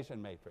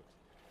permutation matrix.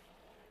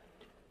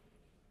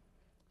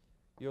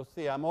 You'll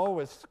see I'm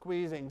always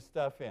squeezing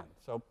stuff in.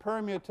 So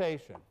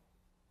permutation.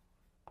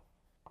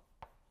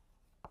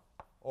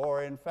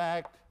 Or in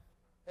fact,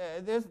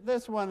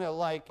 this one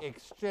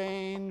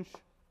exchange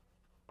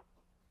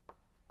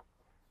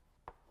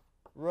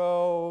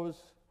rows.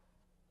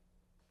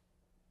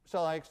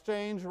 Shall I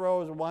exchange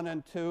rows 1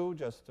 and 2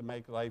 just to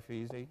make life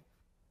easy?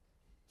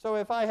 So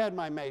if I had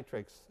my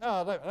matrix,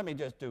 let me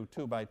just do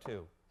 2 by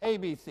 2, A,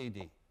 B, C,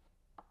 D.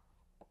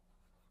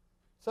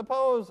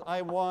 Suppose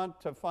I want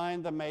to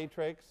find the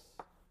matrix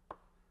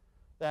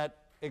that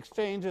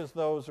exchanges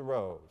those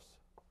rows.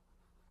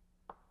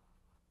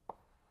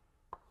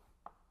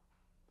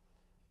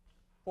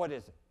 What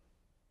is it?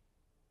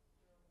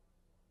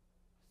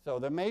 So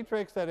the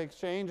matrix that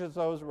exchanges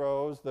those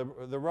rows, the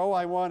row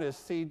I want is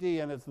CD,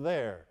 and it's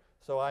there.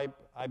 So I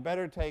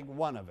better take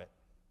one of it.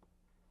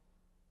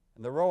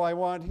 And the row I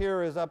want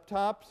here is up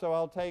top, so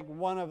I'll take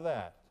one of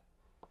that.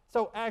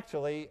 So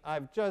actually,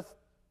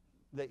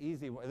 the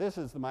easy way, this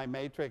is my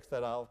matrix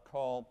that I'll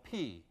call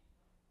P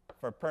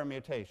for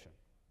permutation.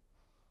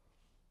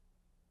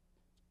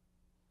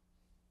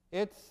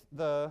 It's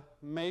the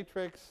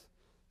matrix.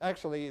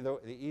 Actually, the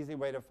easy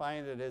way to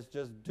find it is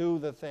just do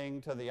the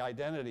thing to the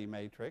identity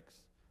matrix,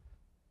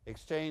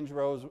 exchange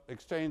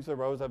the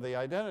rows of the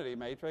identity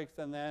matrix,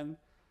 and then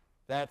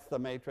that's the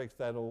matrix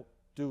that'll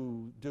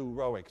do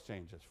row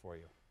exchanges for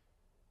you.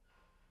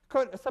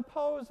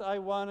 Suppose I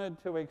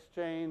wanted to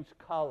exchange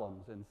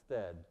columns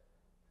instead.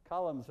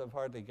 Columns have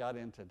hardly got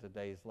into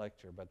today's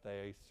lecture, but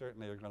they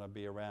certainly are going to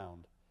be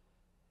around.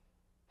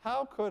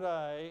 How could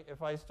I,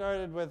 if I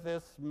started with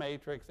this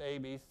matrix A,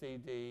 B, C,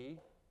 D,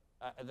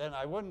 then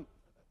I wouldn't,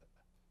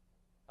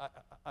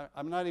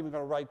 I'm not even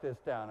going to write this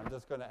down. I'm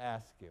just going to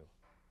ask you.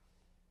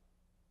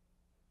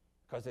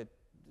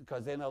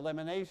 Because in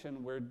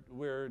elimination,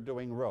 we're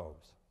doing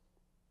rows.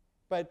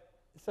 But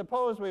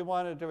suppose we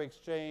wanted to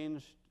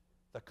exchange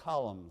the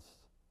columns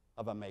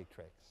of a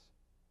matrix.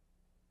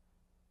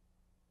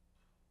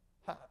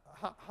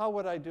 How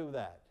would I do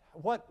that?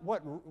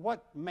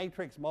 What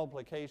matrix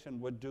multiplication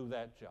would do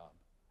that job?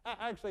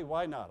 Actually,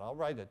 why not? I'll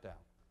write it down.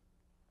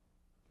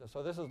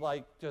 So this is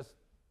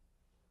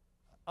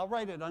I'll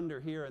write it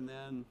under here and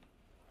then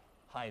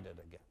hide it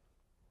again.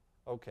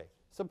 Okay,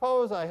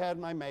 suppose I had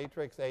my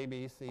matrix A,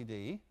 B, C,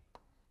 D,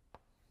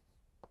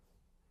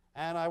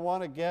 and I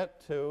want to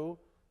get to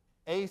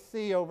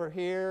AC over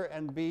here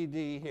and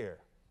BD here.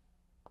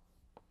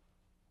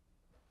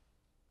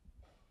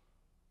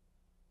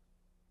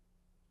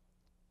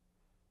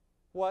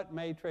 What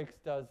matrix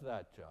does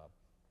that job?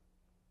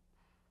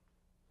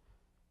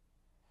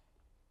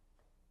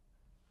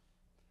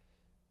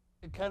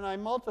 Can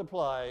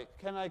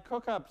I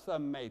cook up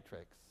some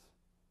matrix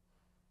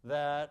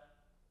that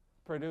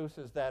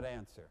produces that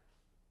answer.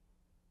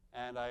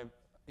 And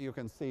you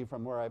can see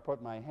from where I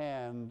put my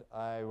hand,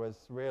 I was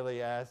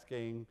really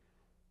asking,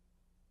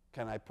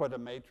 can I put a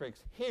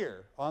matrix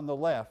here on the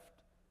left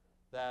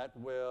that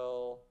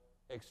will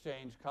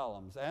exchange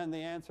columns? And the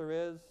answer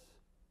is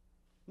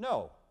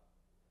no.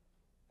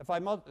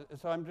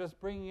 So I'm just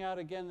bringing out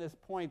again this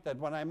point that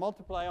when I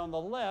multiply on the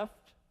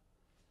left,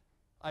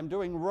 I'm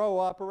doing row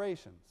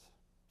operations.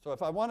 So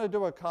if I want to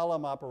do a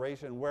column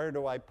operation, where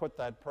do I put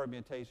that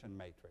permutation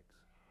matrix?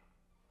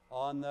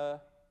 On the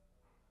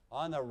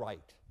right.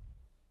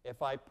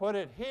 If I put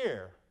it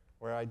here,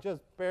 where I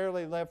just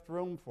barely left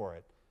room for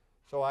it,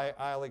 so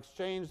I'll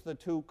exchange the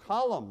two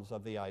columns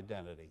of the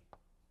identity,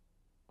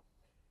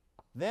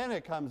 then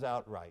it comes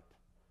out right.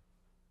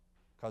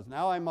 Because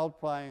now I'm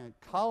multiplying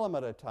a column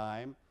at a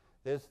time.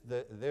 This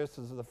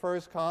is the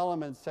first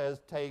column and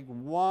says take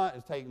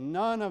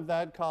none of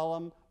that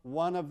column,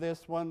 one of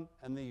this one,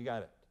 and then you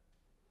got it.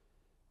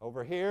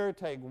 Over here,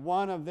 take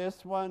one of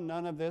this one,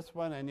 none of this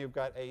one, and you've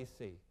got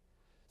AC.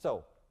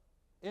 So,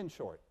 in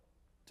short,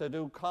 to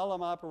do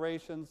column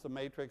operations, the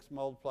matrix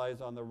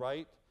multiplies on the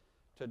right.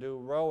 To do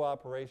row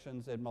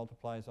operations, it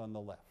multiplies on the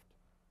left.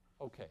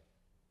 Okay.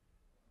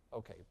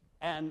 Okay.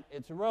 And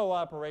it's row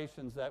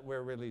operations that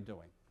we're really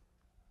doing.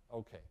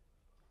 Okay.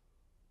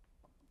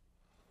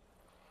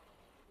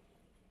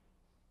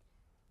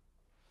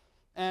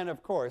 And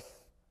of course,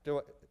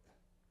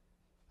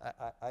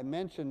 I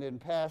mentioned in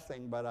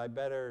passing, but I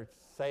better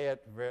say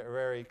it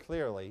very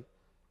clearly,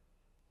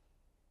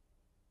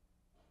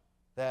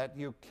 that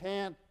you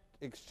can't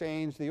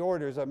exchange the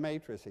orders of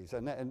matrices.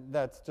 And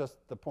that's just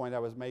the point I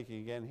was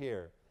making again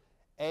here.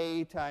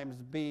 A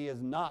times B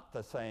is not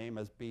the same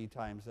as B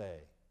times A.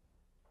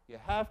 You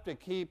have to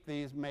keep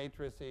these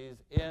matrices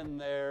in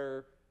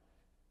their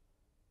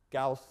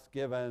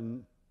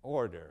Gauss-given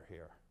order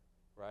here,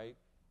 right?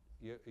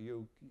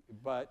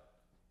 But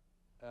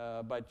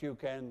you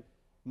can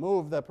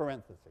move the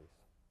parentheses.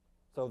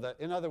 So that,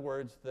 in other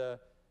words, the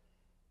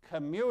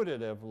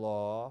commutative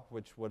law,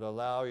 which would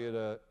allow you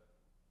to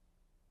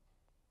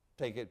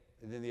take it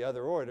in the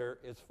other order,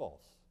 is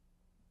false.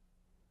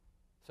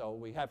 So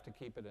we have to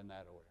keep it in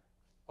that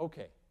order.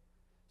 Okay.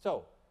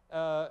 So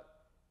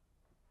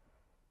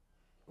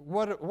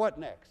what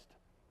next?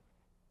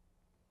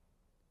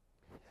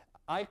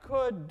 I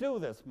could do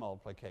this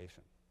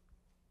multiplication.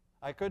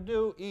 I could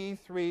do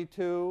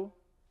E32.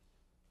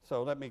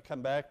 So let me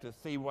come back to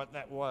see what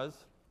that was.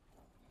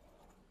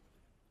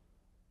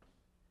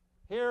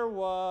 Here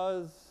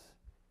was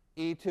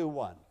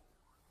E21.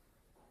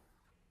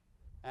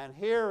 And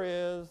here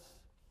is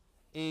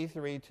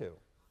E32.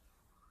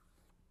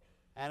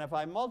 And if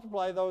I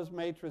multiply those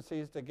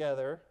matrices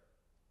together,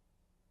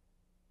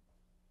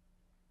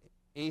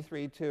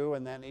 E32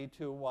 and then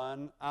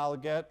E21, I'll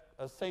get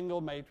a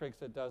single matrix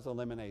that does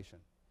elimination.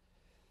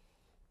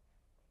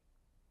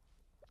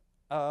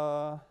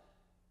 I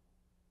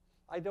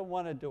don't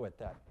want to do it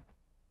that.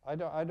 I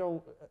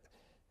don't.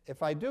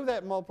 If I do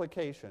that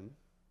multiplication,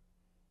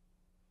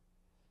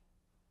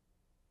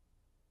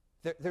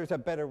 there's a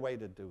better way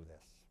to do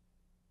this.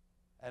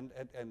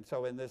 And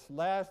so in this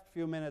last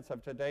few minutes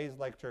of today's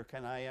lecture,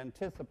 can I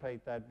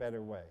anticipate that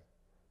better way?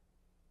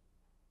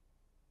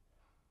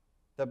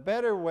 The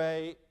better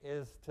way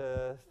is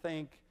to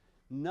think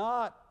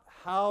not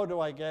how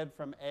do I get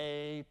from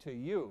A to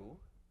U,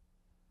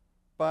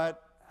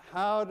 but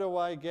how do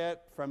I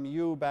get from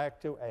U back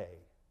to A?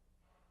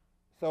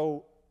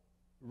 So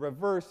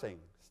reversing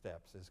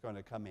steps is going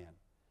to come in.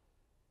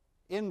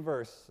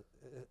 Inverse,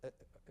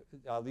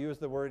 I'll use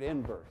the word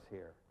inverse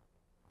here.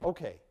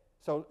 Okay,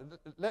 so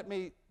let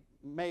me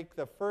make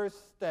the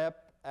first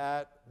step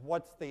at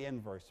what's the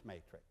inverse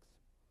matrix.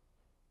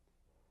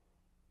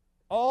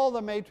 All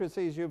the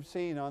matrices you've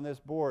seen on this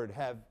board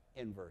have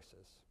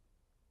inverses.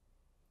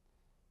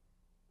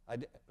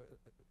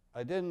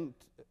 I didn't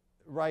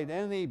write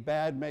any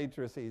bad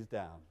matrices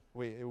down.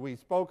 We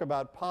spoke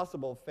about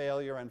possible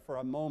failure, and for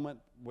a moment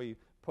we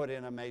put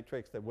in a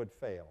matrix that would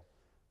fail.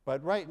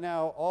 But right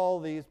now, all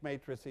these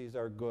matrices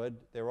are good.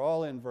 They're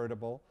all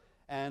invertible.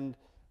 And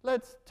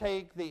let's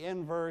take the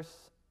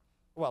inverse.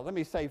 Well, let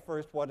me say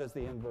first, what does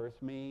the inverse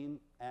mean,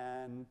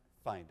 and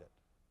find it.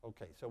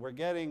 Okay, so we're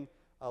getting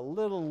a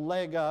little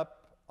leg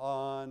up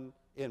on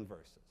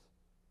inverses.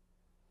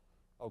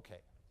 Okay,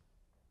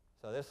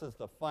 so this is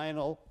the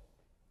final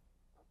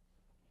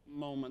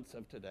moments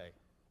of today.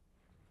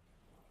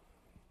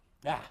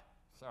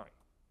 Sorry,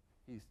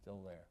 he's still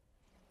there.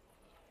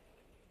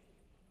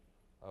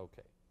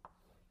 Okay,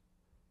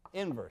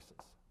 inverses.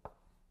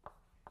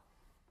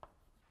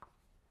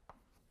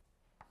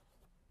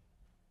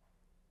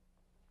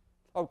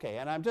 Okay,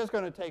 and I'm just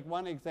going to take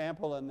one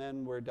example and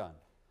then we're done.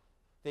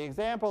 The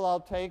example I'll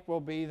take will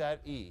be that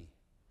E.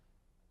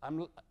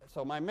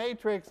 So my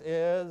matrix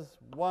is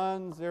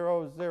 1,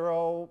 0,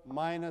 0,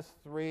 minus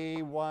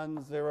 3,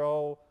 1,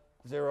 0,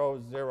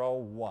 0, 0,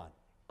 1.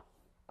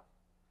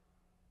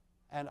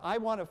 And I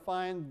want to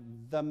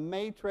find the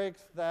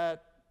matrix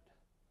that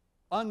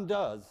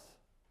undoes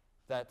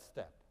that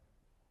step.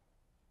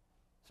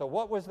 So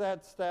what was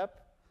that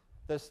step?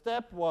 The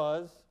step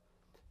was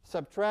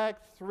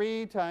subtract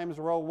 3 times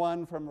row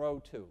 1 from row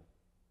 2.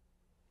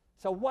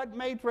 So what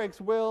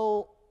matrix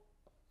will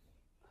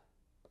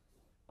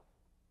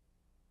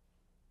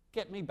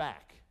get me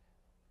back?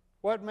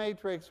 What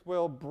matrix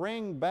will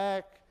bring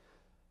back,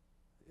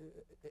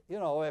 you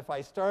know, if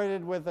I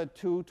started with a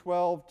 2,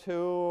 12,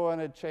 2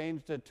 and it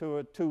changed it to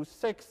a 2,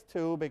 6,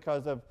 2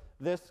 because of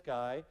this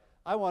guy,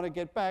 I want to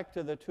get back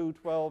to the 2,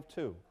 12,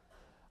 2.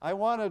 I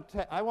want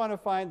to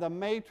find the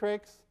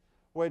matrix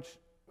which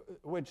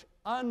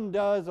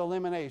undoes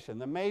elimination,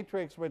 the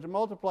matrix which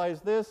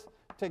multiplies this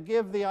to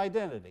give the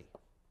identity.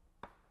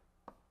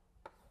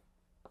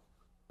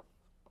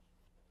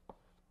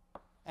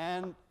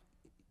 And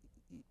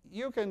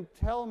you can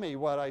tell me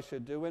what I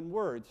should do in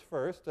words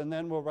first, and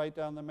then we'll write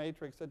down the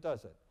matrix that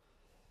does it.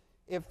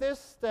 If this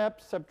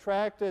step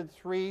subtracted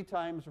 3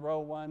 times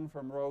row 1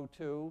 from row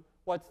 2,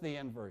 what's the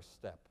inverse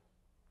step?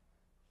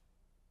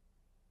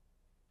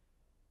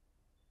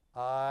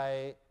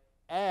 I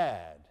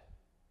add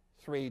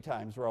 3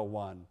 times row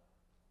 1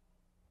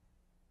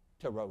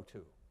 to row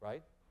 2,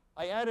 right?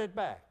 I add it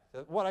back.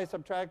 What I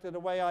subtracted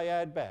away, I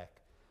add back.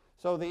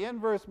 So the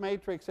inverse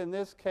matrix in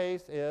this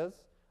case is,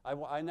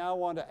 I now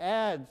want to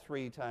add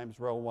 3 times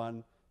row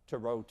 1 to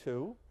row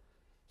 2.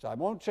 So I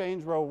won't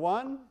change row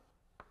 1,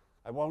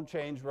 I won't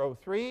change row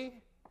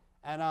 3,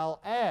 and I'll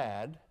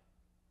add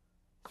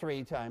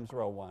 3 times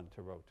row 1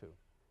 to row 2.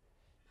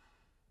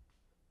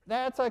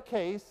 That's a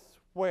case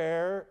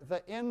where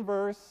the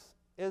inverse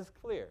is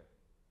clear.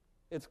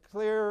 It's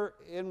clear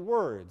in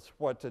words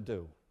what to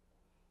do.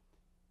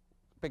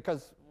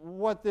 Because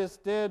what this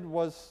did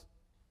was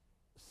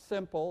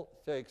simple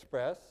to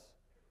express.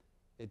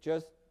 It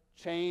just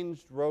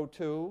changed row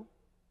 2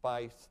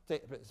 by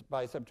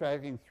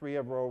subtracting 3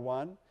 of row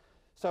 1.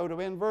 So to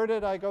invert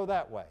it, I go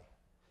that way.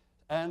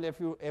 And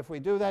if we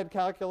do that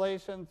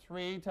calculation,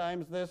 3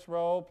 times this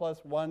row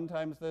plus 1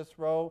 times this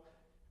row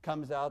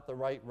comes out the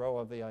right row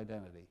of the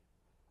identity.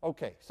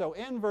 Okay, so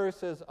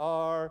inverses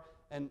are,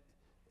 and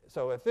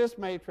so if this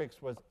matrix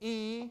was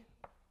E,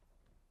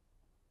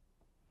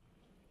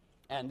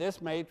 and this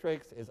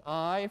matrix is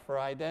I for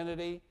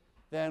identity,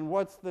 then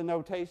what's the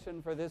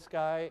notation for this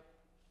guy?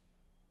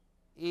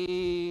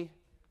 E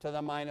to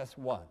the minus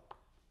 1,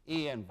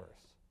 E inverse.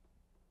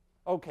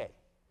 Okay,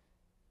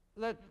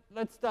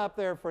 let's stop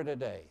there for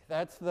today.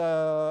 That's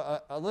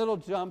a little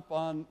jump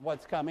on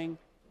what's coming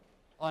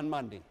on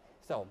Monday.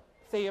 So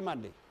see you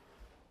Monday.